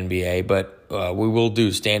in the NBA, but we will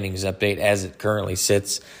do standings update as it currently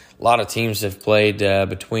sits. A lot of teams have played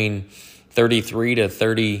between 33 to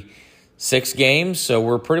 36 games, so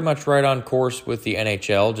we're pretty much right on course with the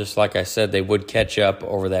NHL. Just like I said, they would catch up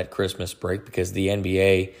over that Christmas break because the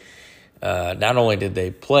NBA, not only did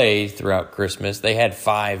they play throughout Christmas, they had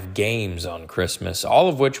 5 games on Christmas, all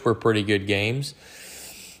of which were pretty good games.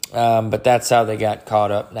 But that's how they got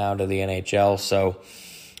caught up now to the NHL. So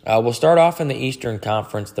we'll start off in the Eastern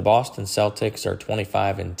Conference. The Boston Celtics are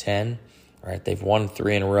 25-10. All right, they've won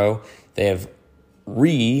 3 in a row. They have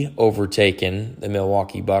overtaken the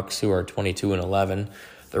Milwaukee Bucks, who are 22-11.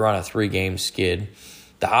 They're on a 3-game skid.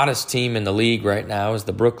 The hottest team in the league right now is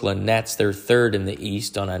the Brooklyn Nets. They're 3rd in the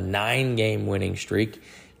East on a 9-game winning streak,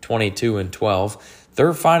 22-12.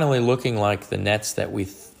 They're finally looking like the Nets that we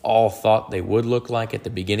all thought they would look like at the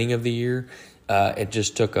beginning of the year. It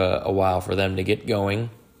just took a while for them to get going.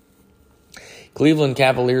 Cleveland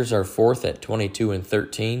Cavaliers are 4th at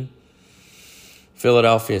 22-13.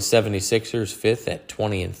 Philadelphia 76ers 5th at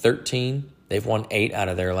 20-13. They've won 8 out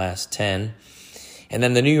of their last 10. And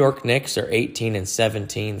then the New York Knicks are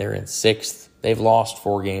 18-17. They're in 6th. They've lost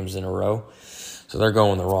 4 games in a row, so they're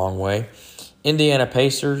going the wrong way. Indiana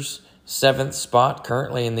Pacers, 7th spot,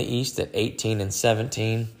 currently in the East at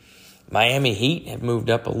 18-17. Miami Heat have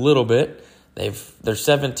moved up a little bit. They're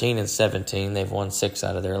 17-17. They've won 6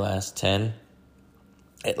 out of their last 10.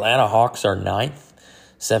 Atlanta Hawks are 9th,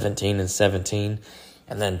 17-17.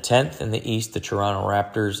 And then 10th in the East, the Toronto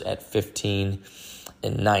Raptors at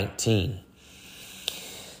 15-19.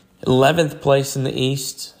 11th place in the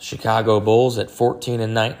East, Chicago Bulls at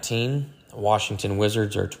 14-19. Washington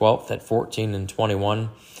Wizards are 12th at 14-21.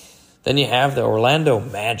 Then you have the Orlando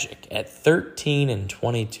Magic at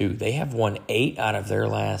 13-22. They have won 8 out of their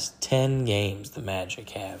last 10 games, the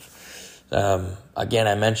Magic have. Again,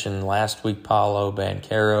 I mentioned last week Paolo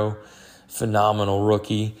Banchero, phenomenal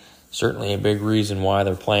rookie. Certainly a big reason why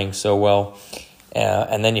they're playing so well.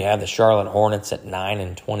 And then you have the Charlotte Hornets at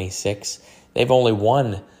 9-26. they've only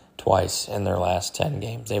won twice in their last 10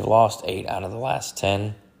 games. They've lost 8 out of the last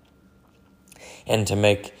 10. And to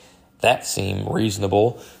make that seem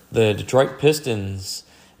reasonable, the Detroit Pistons,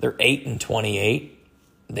 they're 8-28.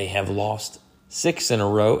 They have lost 6 in a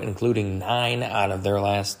row, including 9 out of their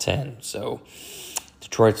last 10. So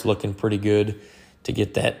Detroit's looking pretty good to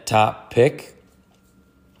get that top pick.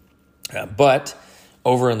 But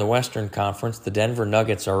over in the Western Conference, the Denver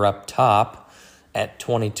Nuggets are up top at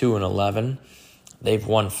 22-11. They've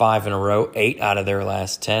won 5 in a row, 8 out of their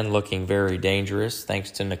last 10, looking very dangerous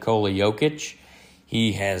thanks to Nikola Jokic.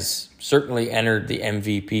 He has certainly entered the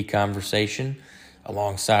MVP conversation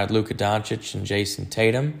alongside Luka Doncic and Jason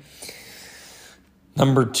Tatum.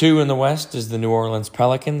 Number 2 in the West is the New Orleans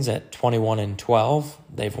Pelicans at 21-12.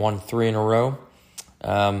 They've won 3 in a row.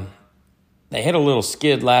 They hit a little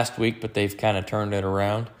skid last week, but they've kind of turned it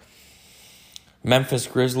around. Memphis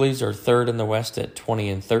Grizzlies are 3rd in the West at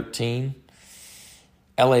 20-13.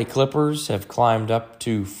 LA Clippers have climbed up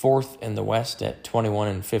to 4th in the West at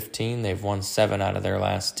 21-15. They've won 7 out of their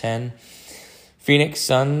last 10. Phoenix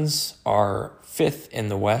Suns are 5th in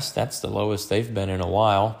the West. That's the lowest they've been in a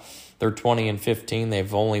while. They're 20-15.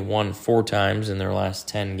 They've only won 4 times in their last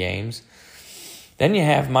 10 games. Then you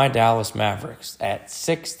have my Dallas Mavericks at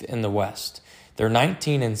 6th in the West. They're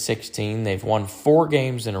 19-16. They've won 4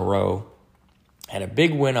 games in a row. Had a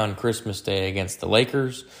big win on Christmas Day against the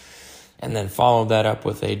Lakers, and then followed that up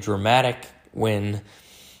with a dramatic win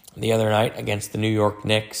the other night against the New York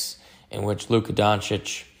Knicks, in which Luka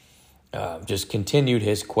Doncic just continued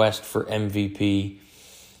his quest for MVP.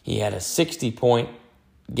 He had a 60-point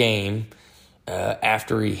game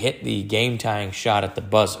after he hit the game-tying shot at the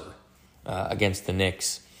buzzer against the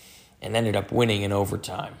Knicks and ended up winning in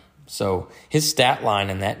overtime. So his stat line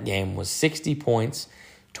in that game was 60 points,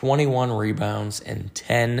 21 rebounds, and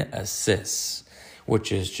 10 assists,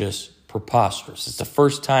 which is just preposterous. It's the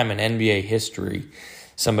first time in NBA history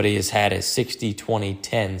somebody has had a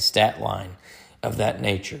 60-20-10 stat line of that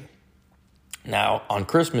nature. Now, on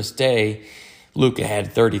Christmas Day, Luka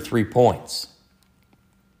had 33 points,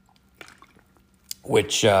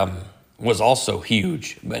 which was also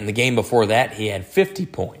huge. But in the game before that, he had 50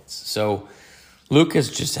 points. So Luka's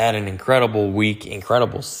just had an incredible week,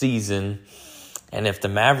 incredible season. And if the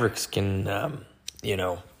Mavericks can,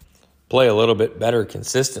 play a little bit better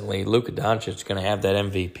consistently, Luka Doncic's going to have that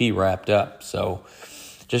MVP wrapped up. So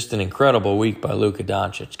just an incredible week by Luka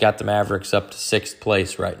Doncic. Got the Mavericks up to 6th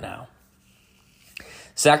place right now.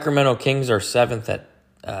 Sacramento Kings are 7th at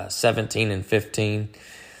 17-15.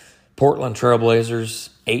 Portland Trailblazers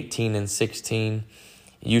 18-16.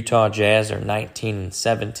 Utah Jazz are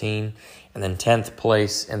 19-17. And then 10th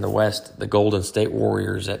place in the West, the Golden State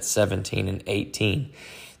Warriors at 17-18.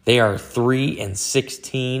 They are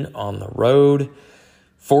 3-16 on the road,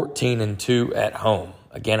 14-2 at home.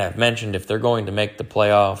 Again, I've mentioned if they're going to make the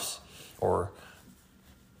playoffs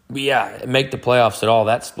make the playoffs at all,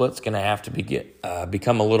 that split's going to have to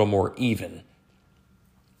become a little more even.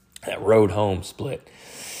 That road-home split.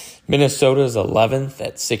 Minnesota's 11th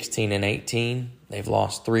at 16-18. They've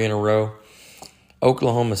lost 3 in a row.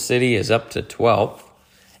 Oklahoma City is up to 12th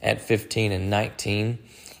at 15-19.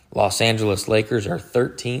 Los Angeles Lakers are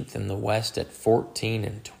 13th in the West at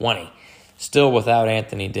 14-20. Still without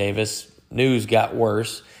Anthony Davis. News got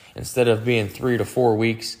worse. Instead of being 3 to 4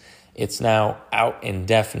 weeks, it's now out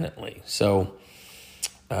indefinitely. So,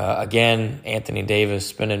 again, Anthony Davis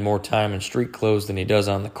spending more time in street clothes than he does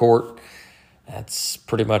on the court. That's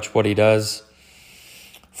pretty much what he does.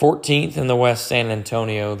 14th in the West, San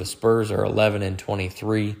Antonio. The Spurs are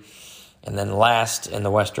 11-23. And then last in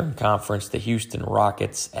the Western Conference, the Houston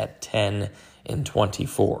Rockets at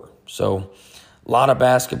 10-24. So a lot of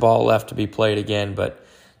basketball left to be played again, but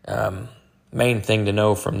main thing to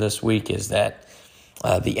know from this week is that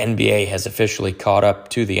the NBA has officially caught up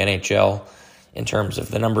to the NHL in terms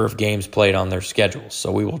of the number of games played on their schedules.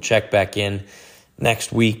 So we will check back in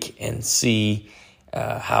next week and see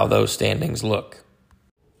how those standings look.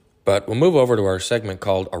 But we'll move over to our segment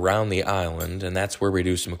called Around the Island, and that's where we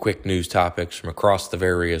do some quick news topics from across the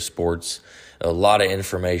various sports. A lot of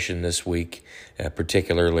information this week,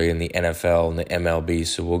 particularly in the NFL and the MLB,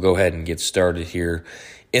 so we'll go ahead and get started here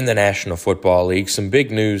in the National Football League. Some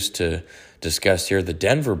big news to discuss here. The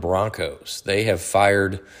Denver Broncos, they have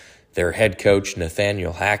fired their head coach,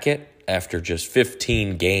 Nathaniel Hackett, after just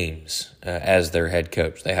 15 games as their head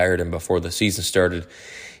coach. They hired him before the season started.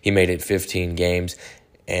 He made it 15 games.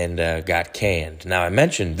 And got canned. Now, I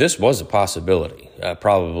mentioned this was a possibility.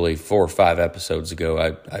 Probably 4 or 5 episodes ago,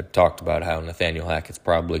 I talked about how Nathaniel Hackett's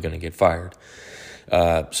probably going to get fired.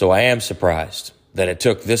 So I am surprised that it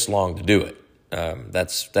took this long to do it.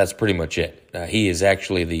 That's pretty much it. He is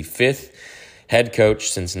actually the fifth head coach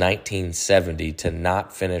since 1970 to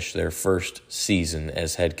not finish their first season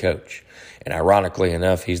as head coach. And ironically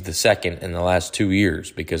enough, he's the second in the last 2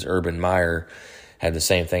 years because Urban Meyer had the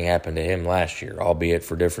same thing happen to him last year, albeit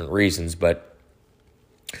for different reasons. But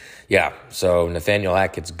yeah, so Nathaniel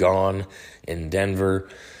Hackett's gone in Denver.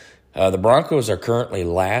 The Broncos are currently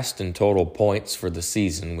last in total points for the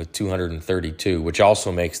season with 232, which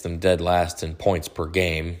also makes them dead last in points per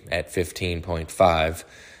game at 15.5.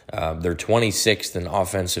 They're 26th in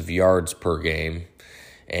offensive yards per game,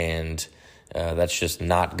 and that's just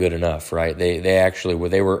not good enough, right?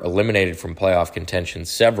 They were eliminated from playoff contention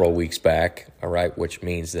several weeks back, all right, which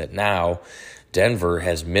means that now Denver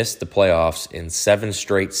has missed the playoffs in 7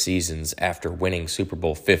 straight seasons after winning Super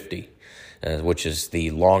Bowl 50. Which is the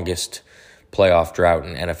longest playoff drought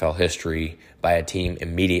in NFL history by a team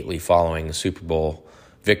immediately following a Super Bowl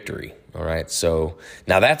victory. All right, so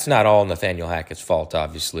now that's not all Nathaniel Hackett's fault,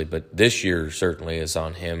 obviously, but this year certainly is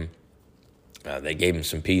on him. They gave him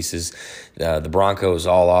some pieces. The Broncos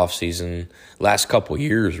all offseason, last couple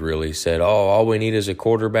years really said, all we need is a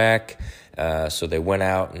quarterback. So they went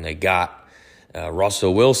out and they got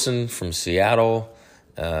Russell Wilson from Seattle,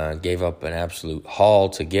 gave up an absolute haul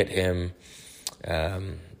to get him.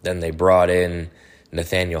 Then they brought in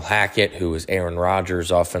Nathaniel Hackett, who was Aaron Rodgers'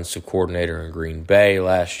 offensive coordinator in Green Bay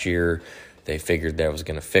last year. They figured that was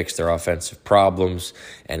going to fix their offensive problems,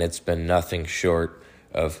 and it's been nothing short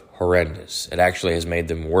of horrendous. It actually has made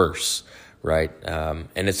them worse, right? And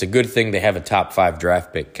it's a good thing they have a top 5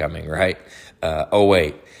 draft pick coming, right?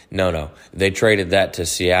 No. They traded that to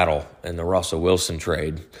Seattle in the Russell Wilson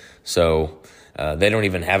trade. So they don't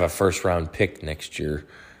even have a first-round pick next year,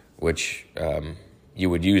 which you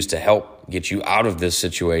would use to help get you out of this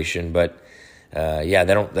situation. But, they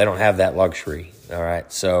don't have that luxury, all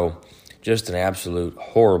right? So just an absolute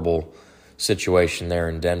horrible situation there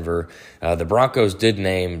in Denver. The Broncos did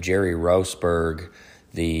name Jerry Rosburg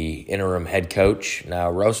the interim head coach.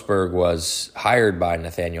 Now, Rosburg was hired by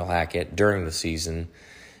Nathaniel Hackett during the season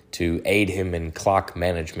to aid him in clock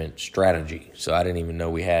management strategy. So I didn't even know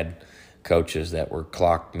we had coaches that were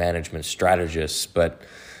clock management strategists, but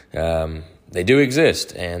they do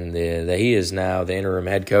exist, and he is now the interim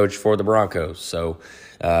head coach for the Broncos. So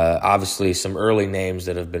obviously some early names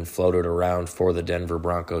that have been floated around for the Denver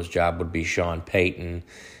Broncos job would be Sean Payton,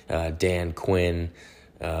 Dan Quinn,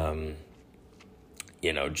 DeMeco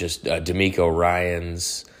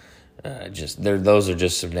Ryans. Those are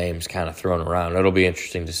just some names kind of thrown around. It'll be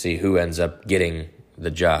interesting to see who ends up getting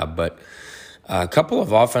the job, but a couple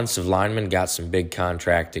of offensive linemen got some big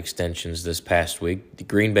contract extensions this past week. The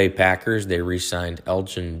Green Bay Packers, they re-signed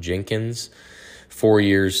Elgton Jenkins, 4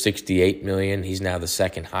 years, $68 million. He's now the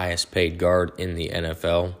second highest paid guard in the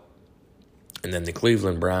NFL. And then the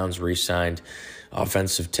Cleveland Browns re-signed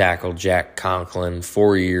offensive tackle Jack Conklin,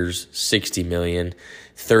 4 years, $60 million.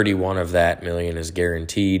 31 of that million is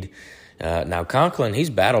guaranteed. Now Conklin,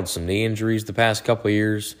 he's battled some knee injuries the past couple of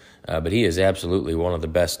years. But he is absolutely one of the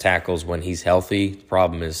best tackles when he's healthy. The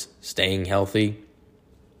problem is staying healthy.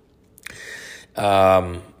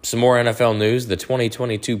 Some more NFL news. The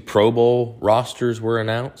 2022 Pro Bowl rosters were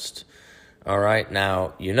announced. All right.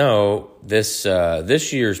 Now, this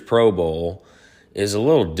year's Pro Bowl is a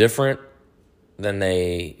little different than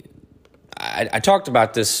I talked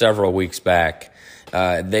about this several weeks back.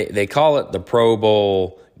 They call it the Pro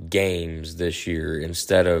Bowl games this year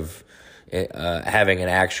instead of having an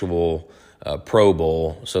actual Pro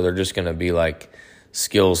Bowl. So they're just going to be like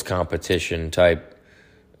skills competition type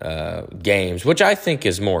games, which I think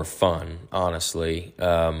is more fun, honestly.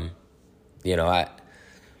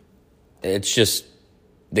 It's just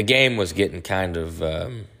the game was getting kind of,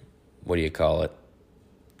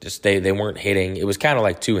 just they weren't hitting. It was kind of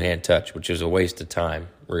like two-hand touch, which is a waste of time,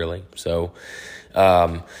 really. So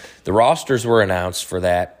the rosters were announced for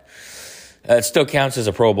that. It still counts as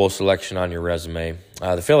a Pro Bowl selection on your resume.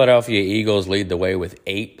 The Philadelphia Eagles lead the way with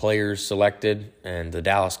 8 players selected, and the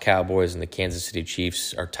Dallas Cowboys and the Kansas City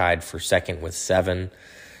Chiefs are tied for second with 7.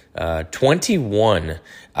 21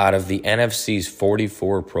 out of the NFC's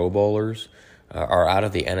 44 Pro Bowlers are out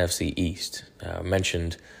of the NFC East. I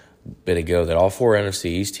mentioned a bit ago that all 4 NFC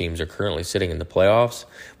East teams are currently sitting in the playoffs.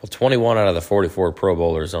 Well, 21 out of the 44 Pro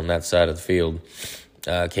Bowlers on that side of the field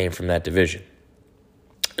came from that division.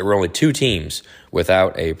 There were only 2 teams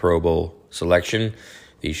without a Pro Bowl selection,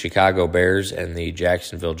 the Chicago Bears and the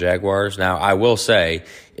Jacksonville Jaguars. Now, I will say,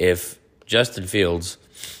 if Justin Fields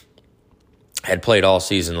had played all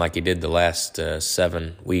season like he did the last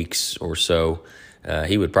 7 weeks or so,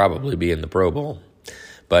 he would probably be in the Pro Bowl.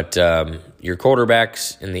 But your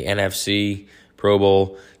quarterbacks in the NFC Pro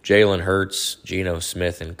Bowl, Jalen Hurts, Geno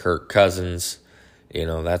Smith, and Kirk Cousins.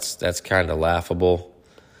 That's kind of laughable.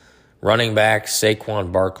 Running backs,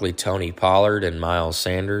 Saquon Barkley, Tony Pollard, and Miles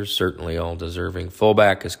Sanders, certainly all deserving.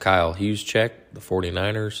 Fullback is Kyle Juszczyk, the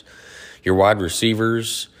 49ers. Your wide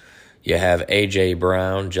receivers, you have A.J.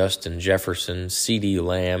 Brown, Justin Jefferson, CeeDee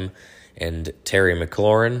Lamb, and Terry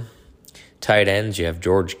McLaurin. Tight ends, you have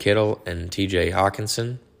George Kittle and T.J.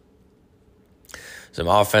 Hawkinson. Some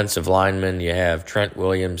offensive linemen, you have Trent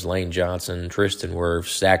Williams, Lane Johnson, Tristan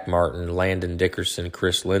Wirfs, Zach Martin, Landon Dickerson,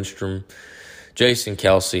 Chris Lindstrom, Jason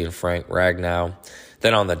Kelsey, and Frank Ragnow.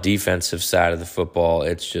 Then on the defensive side of the football,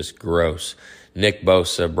 it's just gross. Nick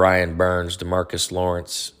Bosa, Brian Burns, DeMarcus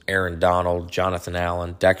Lawrence, Aaron Donald, Jonathan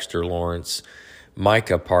Allen, Dexter Lawrence,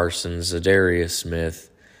 Micah Parsons, Zadarius Smith,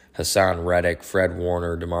 Hassan Reddick, Fred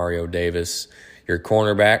Warner, Demario Davis. Your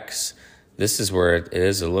cornerbacks, this is where it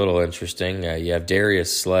is a little interesting. You have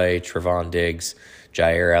Darius Slay, Trevon Diggs,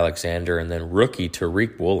 Jair Alexander, and then rookie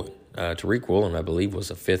Tariq Woolen. Tariq Woolen, I believe, was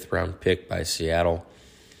a fifth-round pick by Seattle.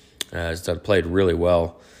 He's played really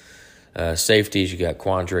well. Safeties, you got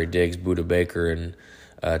Quandre Diggs, Budda Baker, and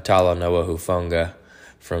Talanoa Hufanga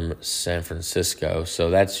from San Francisco. So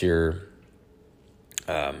that's your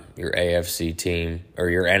AFC team, or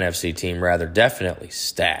your NFC team, rather. Definitely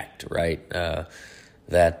stacked, right?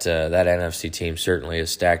 That NFC team certainly is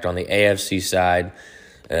stacked. On the AFC side,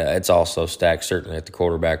 it's also stacked, certainly at the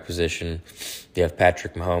quarterback position. You have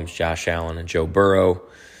Patrick Mahomes, Josh Allen, and Joe Burrow.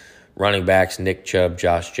 Running backs, Nick Chubb,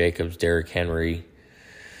 Josh Jacobs, Derrick Henry.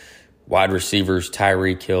 Wide receivers,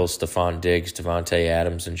 Tyreek Hill, Stephon Diggs, Devontae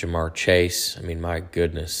Adams, and Jamar Chase. I mean, my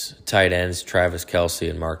goodness. Tight ends, Travis Kelce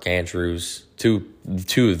and Mark Andrews, two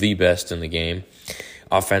of the best in the game.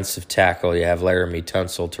 Offensive tackle, you have Laramie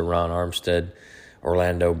Tunsil, Teron Armstead,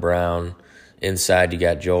 Orlando Brown. Inside, you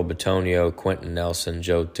got Joel Bitonio, Quentin Nelson,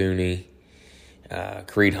 Joe Thuney,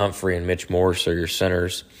 Creed Humphrey, and Mitch Morse are your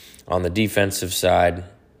centers. On the defensive side,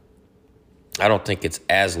 I don't think it's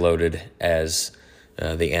as loaded as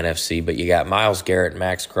the NFC, but you got Myles Garrett,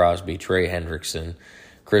 Max Crosby, Trey Hendrickson,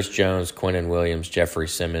 Chris Jones, Quinnen Williams, Jeffrey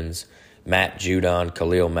Simmons, Matt Judon,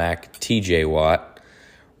 Khalil Mack, T.J. Watt.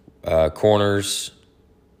 Corners,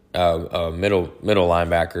 middle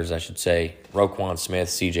linebackers, I should say, Roquan Smith,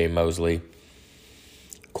 C.J. Mosley.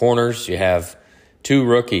 Corners, you have two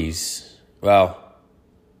rookies. Well,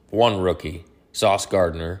 one rookie, Sauce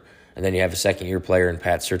Gardner, and then you have a second-year player in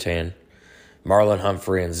Pat Surtain, Marlon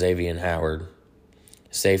Humphrey, and Xavier Howard.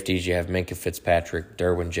 Safeties, you have Minkah Fitzpatrick,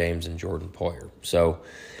 Derwin James, and Jordan Poyer. So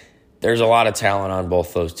there's a lot of talent on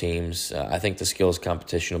both those teams. I think the skills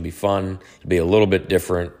competition will be fun. It'll be a little bit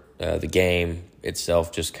different. The game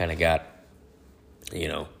itself just kind of got,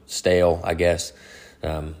 stale, I guess.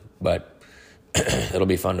 But it'll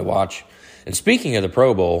be fun to watch. And speaking of the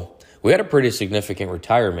Pro Bowl, we had a pretty significant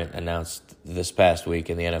retirement announced this past week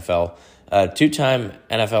in the NFL. Two-time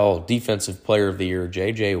NFL Defensive Player of the Year,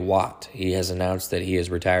 J.J. Watt. He has announced that he is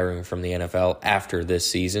retiring from the NFL after this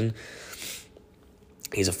season.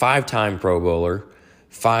 He's a 5-time Pro Bowler,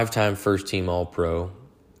 5-time first-team All-Pro,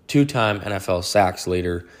 2-time NFL sacks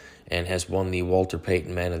leader, and has won the Walter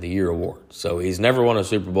Payton Man of the Year award. So he's never won a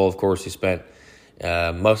Super Bowl. Of course, he spent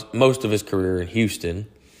most of his career in Houston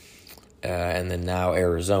and then now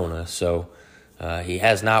Arizona. So he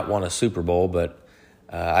has not won a Super Bowl, but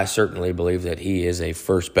I certainly believe that he is a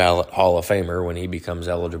first-ballot Hall of Famer when he becomes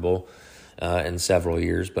eligible in several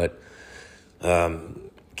years. But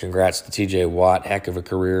congrats to T.J. Watt, heck of a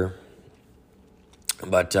career.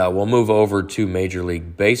 But we'll move over to Major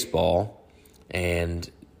League Baseball. And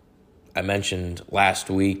I mentioned last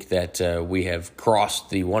week that we have crossed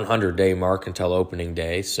the 100-day mark until opening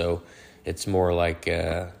day. So it's more like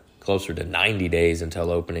closer to 90 days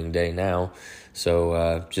until opening day now.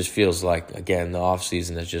 So just feels like, again, the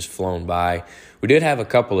offseason has just flown by. We did have a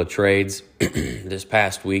couple of trades this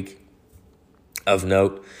past week of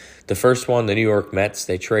note. The first one, the New York Mets,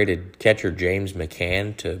 they traded catcher James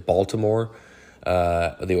McCann to Baltimore,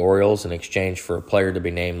 the Orioles, in exchange for a player to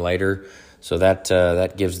be named later. So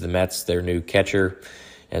that gives the Mets their new catcher.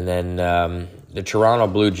 And then the Toronto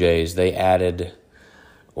Blue Jays, they added,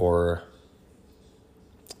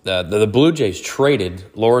 the Blue Jays traded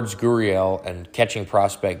Lourdes Gurriel and catching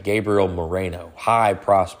prospect Gabriel Moreno, high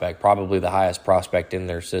prospect, probably the highest prospect in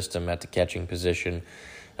their system at the catching position,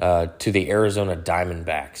 to the Arizona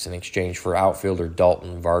Diamondbacks in exchange for outfielder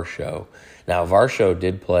Dalton Varsho. Now, Varsho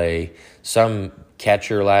did play some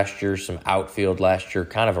catcher last year, some outfield last year,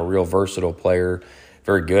 kind of a real versatile player,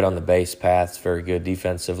 very good on the base paths, very good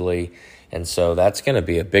defensively. And so that's going to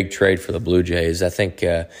be a big trade for the Blue Jays. I think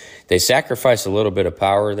they sacrifice a little bit of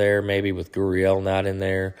power there, maybe with Gurriel not in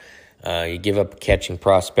there. You give up a catching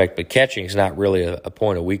prospect, but catching is not really a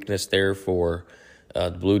point of weakness there for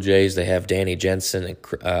the Blue Jays. They have Danny Jensen and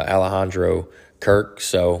Alejandro Kirk,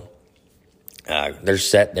 so they're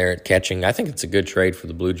set there at catching. I think it's a good trade for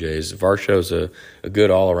the Blue Jays. Varsho's a good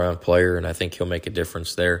all-around player, and I think he'll make a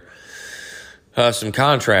difference there. Some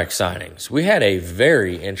contract signings. We had a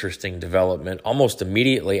very interesting development almost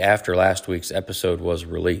immediately after last week's episode was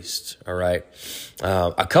released, all right?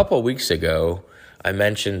 A couple of weeks ago, I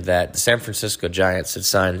mentioned that the San Francisco Giants had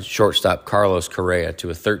signed shortstop Carlos Correa to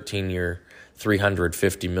a 13-year,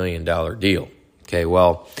 $350 million deal. Okay,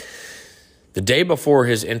 well, the day before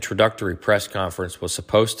his introductory press conference was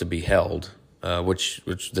supposed to be held, which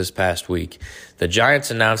this past week, the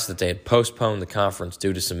Giants announced that they had postponed the conference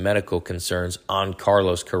due to some medical concerns on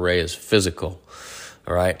Carlos Correa's physical.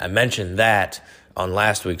 All right, I mentioned that on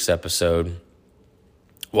last week's episode.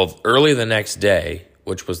 Well, early the next day,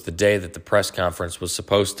 which was the day that the press conference was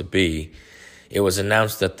supposed to be, it was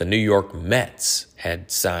announced that the New York Mets had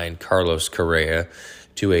signed Carlos Correa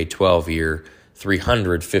to a 12-year,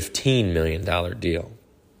 $315 million deal.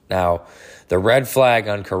 Now, the red flag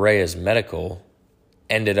on Correa's medical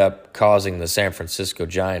ended up causing the San Francisco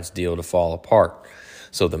Giants deal to fall apart.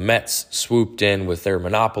 So the Mets swooped in with their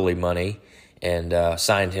monopoly money and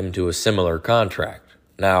signed him to a similar contract.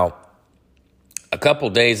 Now, a couple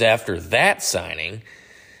days after that signing,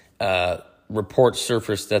 reports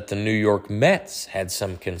surfaced that the New York Mets had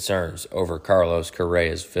some concerns over Carlos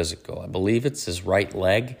Correa's physical. I believe it's his right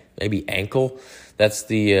leg, maybe ankle. That's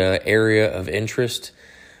the area of interest.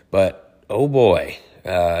 But, oh boy,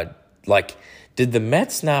 did the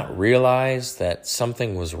Mets not realize that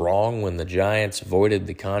something was wrong when the Giants voided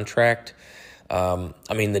the contract?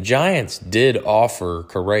 The Giants did offer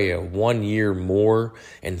Correa 1 year more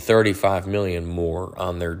and $35 million more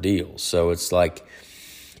on their deal. So it's like,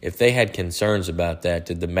 if they had concerns about that,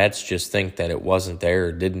 did the Mets just think that it wasn't there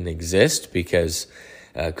or didn't exist? Because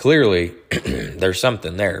clearly there's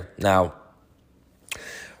something there. Now,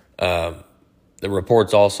 the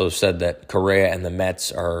reports also said that Correa and the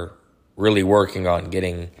Mets are really working on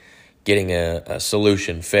getting a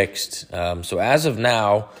solution fixed. So as of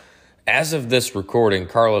now, as of this recording,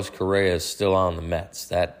 Carlos Correa is still on the Mets.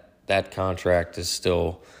 That contract is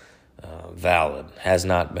still valid, has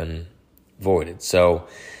not been voided. So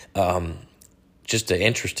just an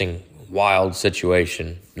interesting, wild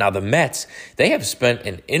situation. Now, the Mets, they have spent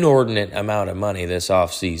an inordinate amount of money this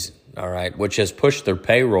offseason, all right, which has pushed their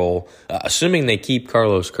payroll, assuming they keep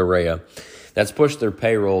Carlos Correa, that's pushed their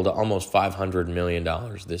payroll to almost $500 million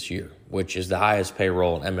this year, which is the highest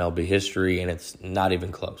payroll in MLB history, and it's not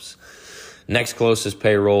even close. Next closest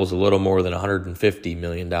payroll is a little more than $150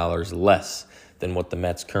 million less than what the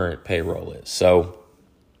Mets' current payroll is. So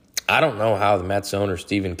I don't know how the Mets owner,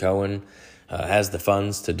 Stephen Cohen, has the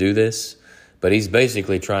funds to do this, but he's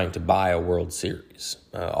basically trying to buy a World Series.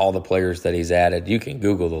 All the players that he's added, you can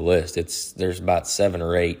Google the list. There's about 7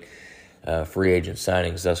 or 8 free agent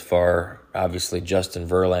signings thus far. Obviously, Justin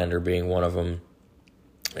Verlander being one of them,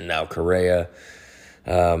 and now Correa.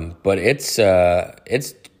 But it's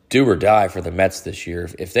do or die for the Mets this year.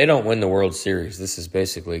 If they don't win the World Series, this is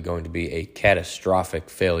basically going to be a catastrophic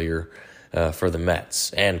failure for the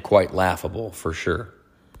Mets, and quite laughable for sure.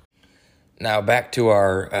 Now back to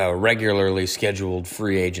our regularly scheduled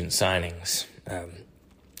free agent signings.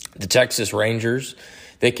 The Texas Rangers,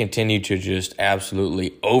 they continue to just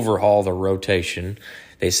absolutely overhaul the rotation.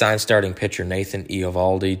 They signed starting pitcher Nathan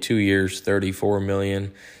Eovaldi, 2 years, $34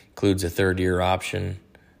 million, includes a third-year option.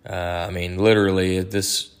 Literally,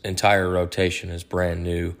 this entire rotation is brand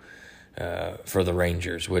new for the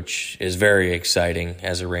Rangers, which is very exciting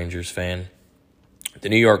as a Rangers fan. The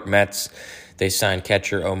New York Mets, they signed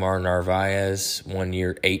catcher Omar Narvaez, 1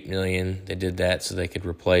 year, $8 million. They did that so they could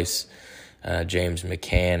replace James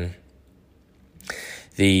McCann.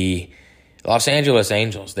 The Los Angeles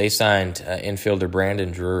Angels, they signed infielder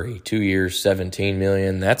Brandon Drury, 2 years, $17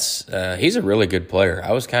 million. He's a really good player.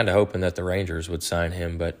 I was kind of hoping that the Rangers would sign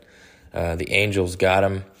him, but the Angels got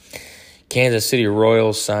him. Kansas City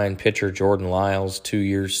Royals signed pitcher Jordan Lyles, 2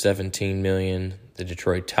 years, $17 million. The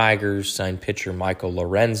Detroit Tigers signed pitcher Michael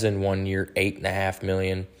Lorenzen, 1 year, $8.5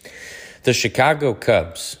 million. The Chicago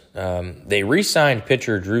Cubs, they re-signed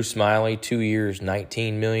pitcher Drew Smyly, 2 years,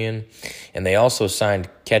 $19 million. And they also signed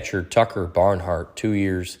catcher Tucker Barnhart, 2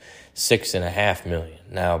 years, $6.5 million.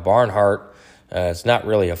 Now, Barnhart, it's not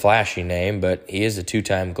really a flashy name, but he is a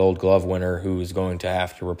 2-time Gold Glove winner who is going to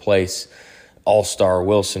have to replace All-Star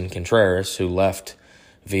Wilson Contreras, who left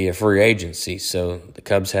via free agency. So the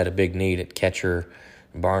Cubs had a big need at catcher.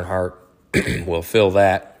 Barnhart will fill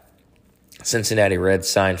that. Cincinnati Reds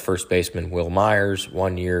signed first baseman Will Myers,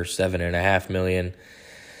 1 year, $7.5 million.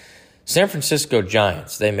 San Francisco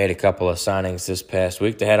Giants, they made a couple of signings this past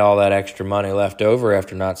week. They had all that extra money left over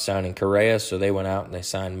after not signing Correa, so they went out and they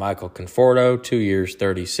signed Michael Conforto, 2 years,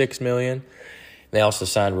 $36 million. They also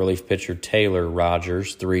signed relief pitcher Taylor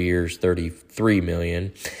Rogers, 3 years, $33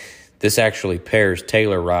 million. This actually pairs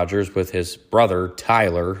Taylor Rogers with his brother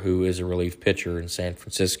Tyler, who is a relief pitcher in San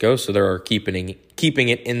Francisco, so they're keeping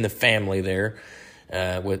it in the family there.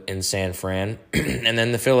 In San Fran. And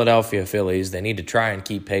then the Philadelphia Phillies, they need to try and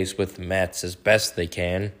keep pace with the Mets as best they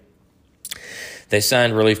can. They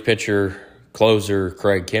signed relief pitcher closer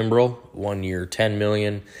Craig Kimbrell, 1 year, $10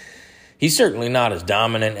 million. He's certainly not as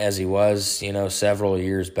dominant as he was, several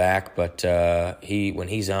years back, but when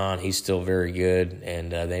he's on, he's still very good,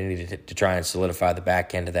 and they needed to try and solidify the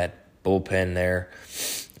back end of that bullpen there,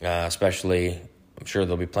 especially I'm sure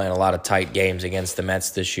they'll be playing a lot of tight games against the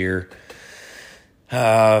Mets this year.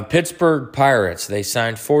 Pittsburgh Pirates, they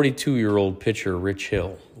signed 42-year-old pitcher Rich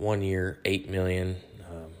Hill, 1 year, $8 million.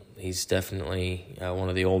 He's definitely one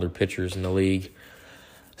of the older pitchers in the league.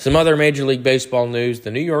 Some other Major League Baseball news, the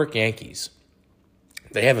New York Yankees.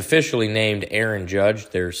 They have officially named Aaron Judge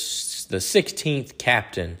the 16th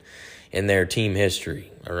captain in their team history.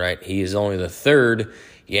 All right, he is only the third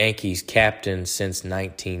Yankees captain since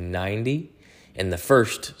 1990 and the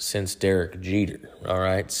first since Derek Jeter. All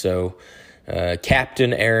right, so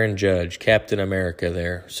Captain Aaron Judge, Captain America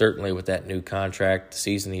there, certainly with that new contract, the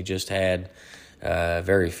season he just had,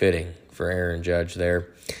 very fitting for Aaron Judge there.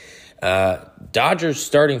 Dodgers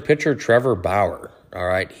starting pitcher Trevor Bauer, all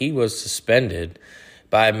right, he was suspended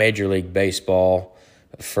by Major League Baseball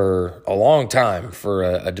for a long time for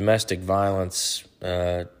a domestic violence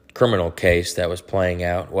criminal case that was playing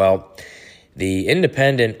out. Well, the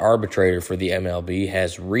independent arbitrator for the MLB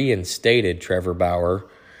has reinstated Trevor Bauer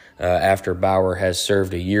after Bauer has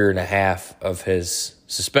served 1.5 years of his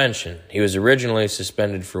suspension. He was originally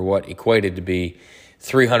suspended for what equated to be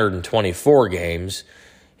 324 games.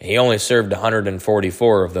 He only served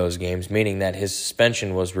 144 of those games, meaning that his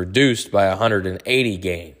suspension was reduced by 180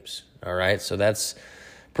 games. All right, so that's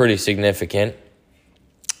pretty significant.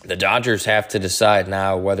 The Dodgers have to decide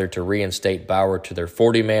now whether to reinstate Bauer to their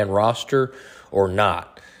 40-man roster or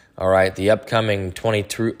not. All right, the upcoming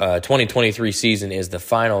 2023 season is the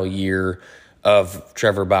final year of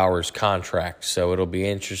Trevor Bauer's contract, so it'll be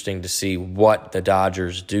interesting to see what the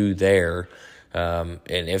Dodgers do there and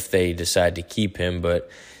if they decide to keep him. But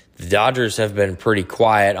the Dodgers have been pretty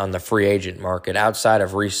quiet on the free agent market. Outside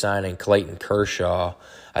of re-signing Clayton Kershaw,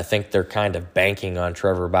 I think they're kind of banking on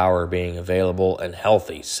Trevor Bauer being available and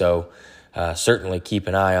healthy, so certainly keep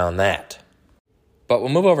an eye on that. But we'll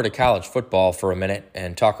move over to college football for a minute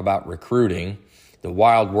and talk about recruiting, the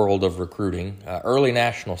wild world of recruiting. Early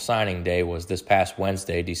National Signing Day was this past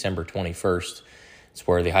Wednesday, December 21st. It's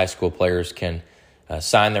where the high school players can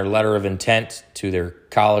sign their letter of intent to their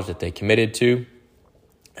college that they committed to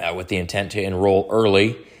with the intent to enroll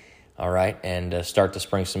early, all right, and start the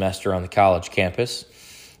spring semester on the college campus.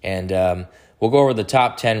 And we'll go over the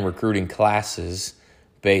top 10 recruiting classes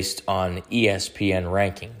based on ESPN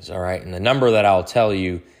rankings, all right? And the number that I'll tell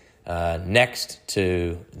you next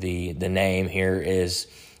to the name here is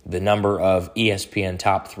the number of ESPN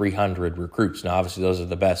top 300 recruits. Now, obviously, those are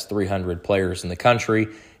the best 300 players in the country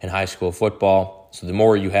in high school football. So the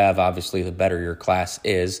more you have, obviously, the better your class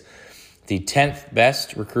is. The 10th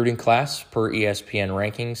best recruiting class per ESPN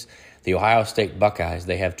rankings, the Ohio State Buckeyes.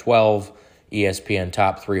 They have 12 ESPN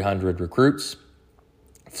top 300 recruits.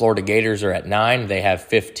 Florida Gators are at 9. They have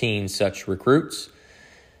 15 such recruits.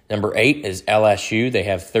 Number 8 is LSU. They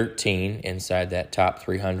have 13 inside that top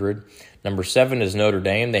 300. Number 7 is Notre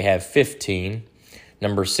Dame. They have 15.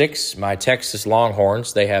 Number 6, my Texas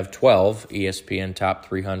Longhorns. They have 12 ESPN top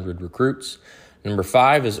 300 recruits. Number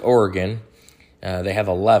 5 is Oregon. They have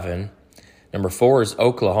 11. Number 4 is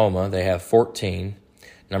Oklahoma. They have 14.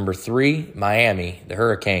 Number 3, Miami, the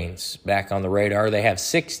Hurricanes, back on the radar. They have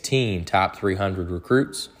 16 top 300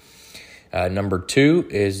 recruits. Number 2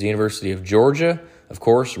 is the University of Georgia. Of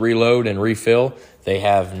course, reload and refill. They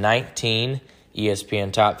have 19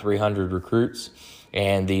 ESPN top 300 recruits.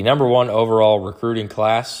 And the number 1 overall recruiting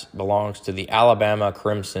class belongs to the Alabama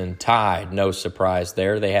Crimson Tide. No surprise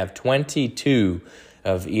there. They have 22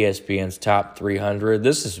 of ESPN's top 300.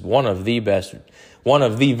 This is one of the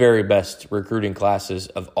very best recruiting classes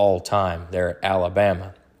of all time there at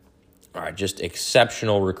Alabama. All right, just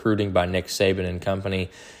exceptional recruiting by Nick Saban and company.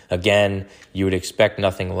 Again, you would expect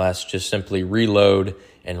nothing less. Just simply reload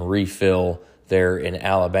and refill there in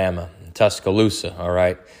Alabama. Tuscaloosa, all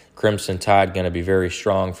right. Crimson Tide going to be very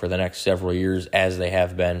strong for the next several years, as they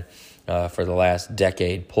have been for the last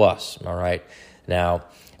decade plus. All right. Now,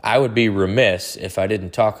 I would be remiss if I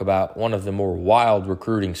didn't talk about one of the more wild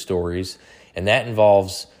recruiting stories, and that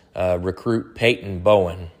involves recruit Peyton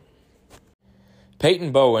Bowen.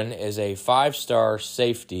 Peyton Bowen is a 5-star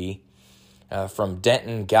safety from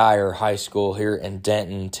Denton Guyer High School here in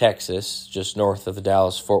Denton, Texas, just north of the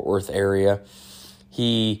Dallas-Fort Worth area.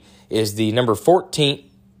 He is the number 14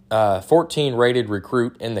 rated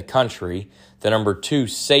recruit in the country, the number 2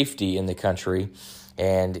 safety in the country,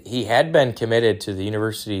 and he had been committed to the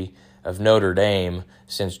University of Notre Dame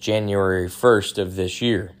since January 1st of this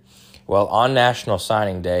year. Well, on National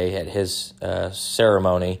Signing Day at his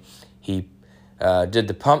ceremony, he did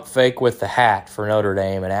the pump fake with the hat for Notre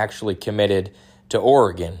Dame and actually committed to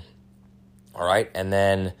Oregon. All right, and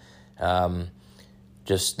then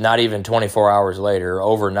just not even 24 hours later,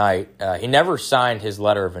 overnight, he never signed his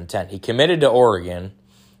letter of intent. He committed to Oregon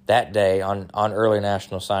that day on early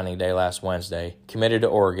National Signing Day last Wednesday, committed to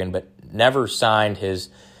Oregon, but never signed his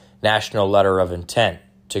national letter of intent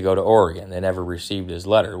to go to Oregon. They never received his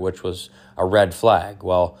letter, which was a red flag.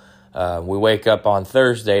 Well, we wake up on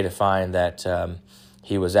Thursday to find that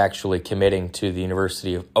he was actually committing to the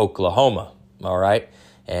University of Oklahoma, all right,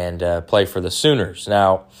 and play for the Sooners.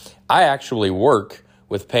 Now, I actually work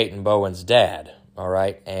with Peyton Bowen's dad, all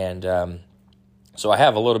right, and so I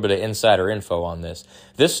have a little bit of insider info on this.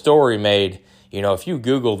 This story made, if you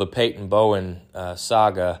Google the Peyton Bowen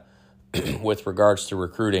saga with regards to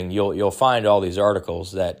recruiting, you'll find all these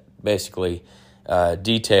articles that basically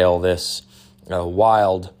detail this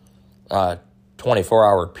wild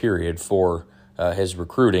 24-hour period for his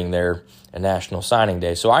recruiting there at National Signing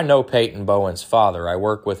Day. So I know Peyton Bowen's father. I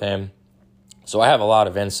work with him, so I have a lot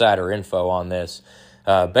of insider info on this.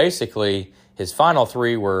 Basically, his final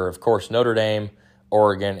 3 were, of course, Notre Dame,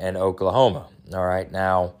 Oregon, and Oklahoma. All right,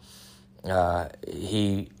 now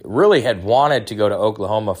he really had wanted to go to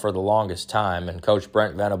Oklahoma for the longest time, and Coach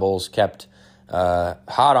Brent Venables kept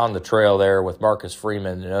hot on the trail there with Marcus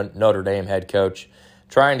Freeman, the Notre Dame head coach,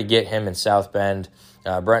 trying to get him in South Bend.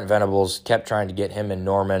 Brent Venables kept trying to get him in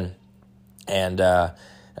Norman, and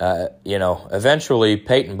eventually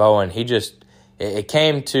Peyton Bowen, he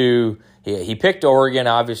picked Oregon.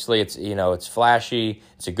 Obviously, it's flashy.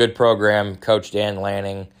 It's a good program. Coach Dan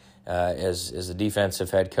Lanning is a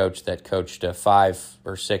defensive head coach that coached 5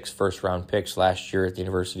 or 6 first-round picks last year at the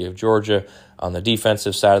University of Georgia on the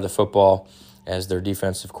defensive side of the football as their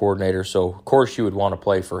defensive coordinator. So, of course, you would want to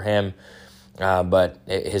play for him. But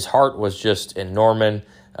his heart was just in Norman.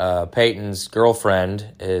 Peyton's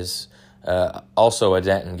girlfriend is also a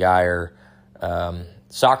Denton Guyer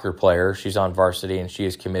soccer player. She's on varsity, and she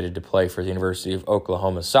is committed to play for the University of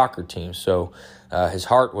Oklahoma soccer team. So his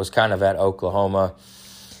heart was kind of at Oklahoma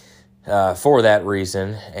for that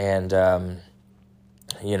reason. And,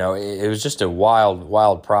 it was just a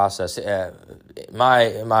wild process.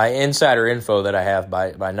 My insider info that I have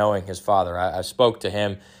by knowing his father, I spoke to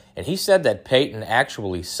him, and he said that Peyton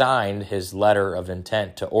actually signed his letter of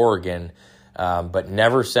intent to Oregon, but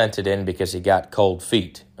never sent it in because he got cold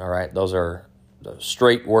feet. All right, those are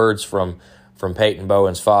straight words from Peyton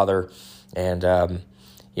Bowen's father, and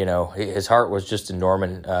his heart was just in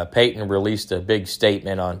Norman. Peyton released a big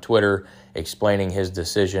statement on Twitter explaining his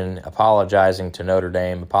decision, apologizing to Notre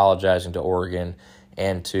Dame, apologizing to Oregon,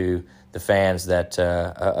 and to the fans that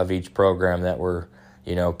of each program that were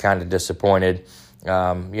kind of disappointed.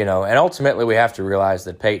 And ultimately we have to realize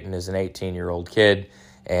that Peyton is an 18-year-old kid,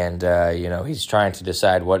 and he's trying to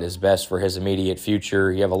decide what is best for his immediate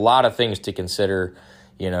future. You have a lot of things to consider,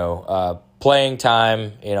 playing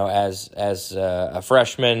time, as a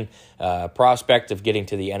freshman, prospect of getting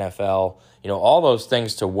to the NFL, all those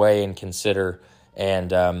things to weigh and consider.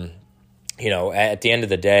 And at the end of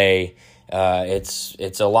the day,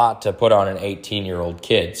 it's a lot to put on an 18-year-old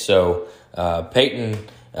kid. So Peyton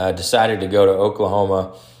decided to go to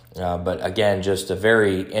Oklahoma, but again, just a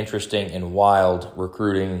very interesting and wild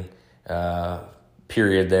recruiting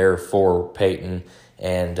period there for Peyton.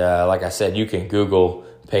 And like I said, you can Google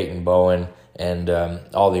Peyton Bowen, and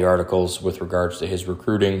all the articles with regards to his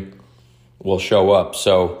recruiting will show up.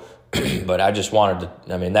 So, but I just wanted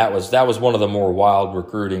to, that was one of the more wild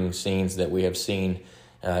recruiting scenes that we have seen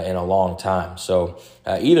in a long time. So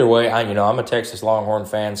either way, I'm a Texas Longhorn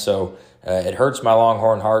fan, so it hurts my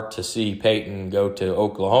Longhorn heart to see Peyton go to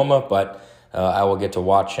Oklahoma, but I will get to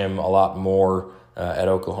watch him a lot more at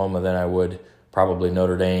Oklahoma than I would probably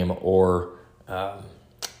Notre Dame or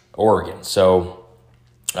Oregon. So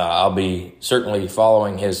I'll be certainly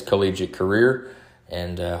following his collegiate career,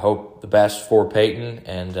 and hope the best for Peyton,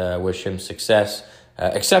 and wish him success,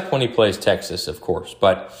 except when he plays Texas, of course.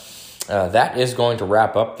 But that is going to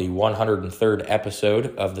wrap up the 103rd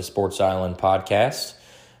episode of the Sports Island podcast.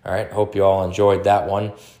 All right, hope you all enjoyed that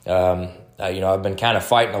one. I've been kind of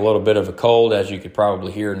fighting a little bit of a cold, as you could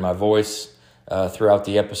probably hear in my voice throughout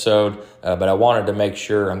the episode, but I wanted to make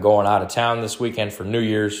sure I'm going out of town this weekend for New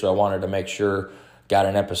Year's, so I wanted to make sure got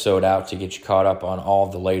an episode out to get you caught up on all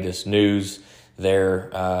the latest news there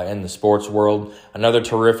in the sports world. Another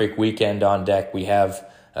terrific weekend on deck. We have,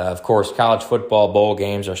 of course, college football bowl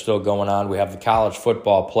games are still going on. We have the college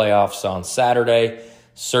football playoffs on Saturday.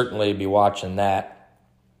 Certainly be watching that.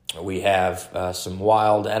 We have some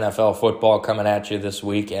wild NFL football coming at you this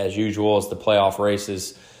week, as usual, as the playoff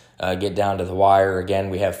races get down to the wire. Again,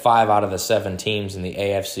 we have 5 out of the 7 teams in the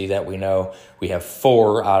AFC that we know. We have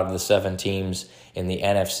 4 out of the 7 teams in the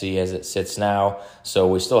NFC as it sits now. So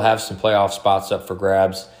we still have some playoff spots up for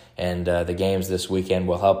grabs, and the games this weekend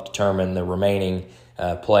will help determine the remaining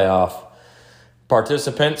playoff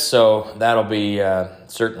participants. So that'll be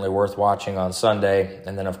certainly worth watching on Sunday.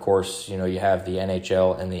 And then, of course, you have the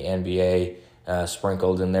NHL and the NBA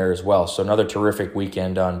sprinkled in there as well. So another terrific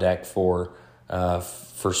weekend on deck for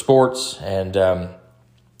sports, and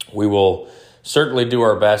we will certainly do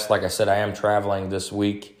our best. Like I said, I am traveling this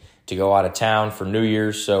week to go out of town for New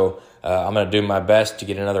Year's, so I'm going to do my best to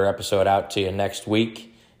get another episode out to you next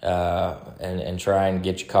week and try and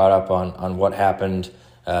get you caught up on what happened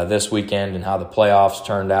this weekend and how the playoffs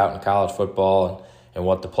turned out in college football and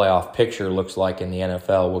what the playoff picture looks like in the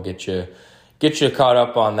NFL. We'll get you caught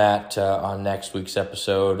up on that on next week's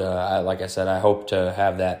episode. Like I said, I hope to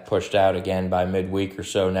have that pushed out again by midweek or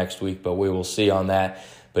so next week, but we will see on that.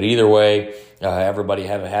 But either way, everybody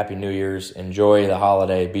have a happy New Year's. Enjoy the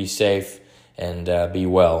holiday. Be safe and be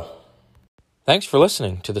well. Thanks for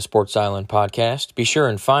listening to the Sports Island Podcast. Be sure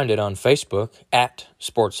and find it on Facebook at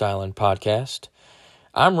Sports Island Podcast.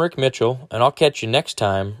 I'm Rick Mitchell, and I'll catch you next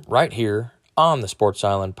time right here on the Sports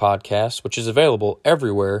Island Podcast, which is available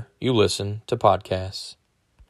everywhere you listen to podcasts.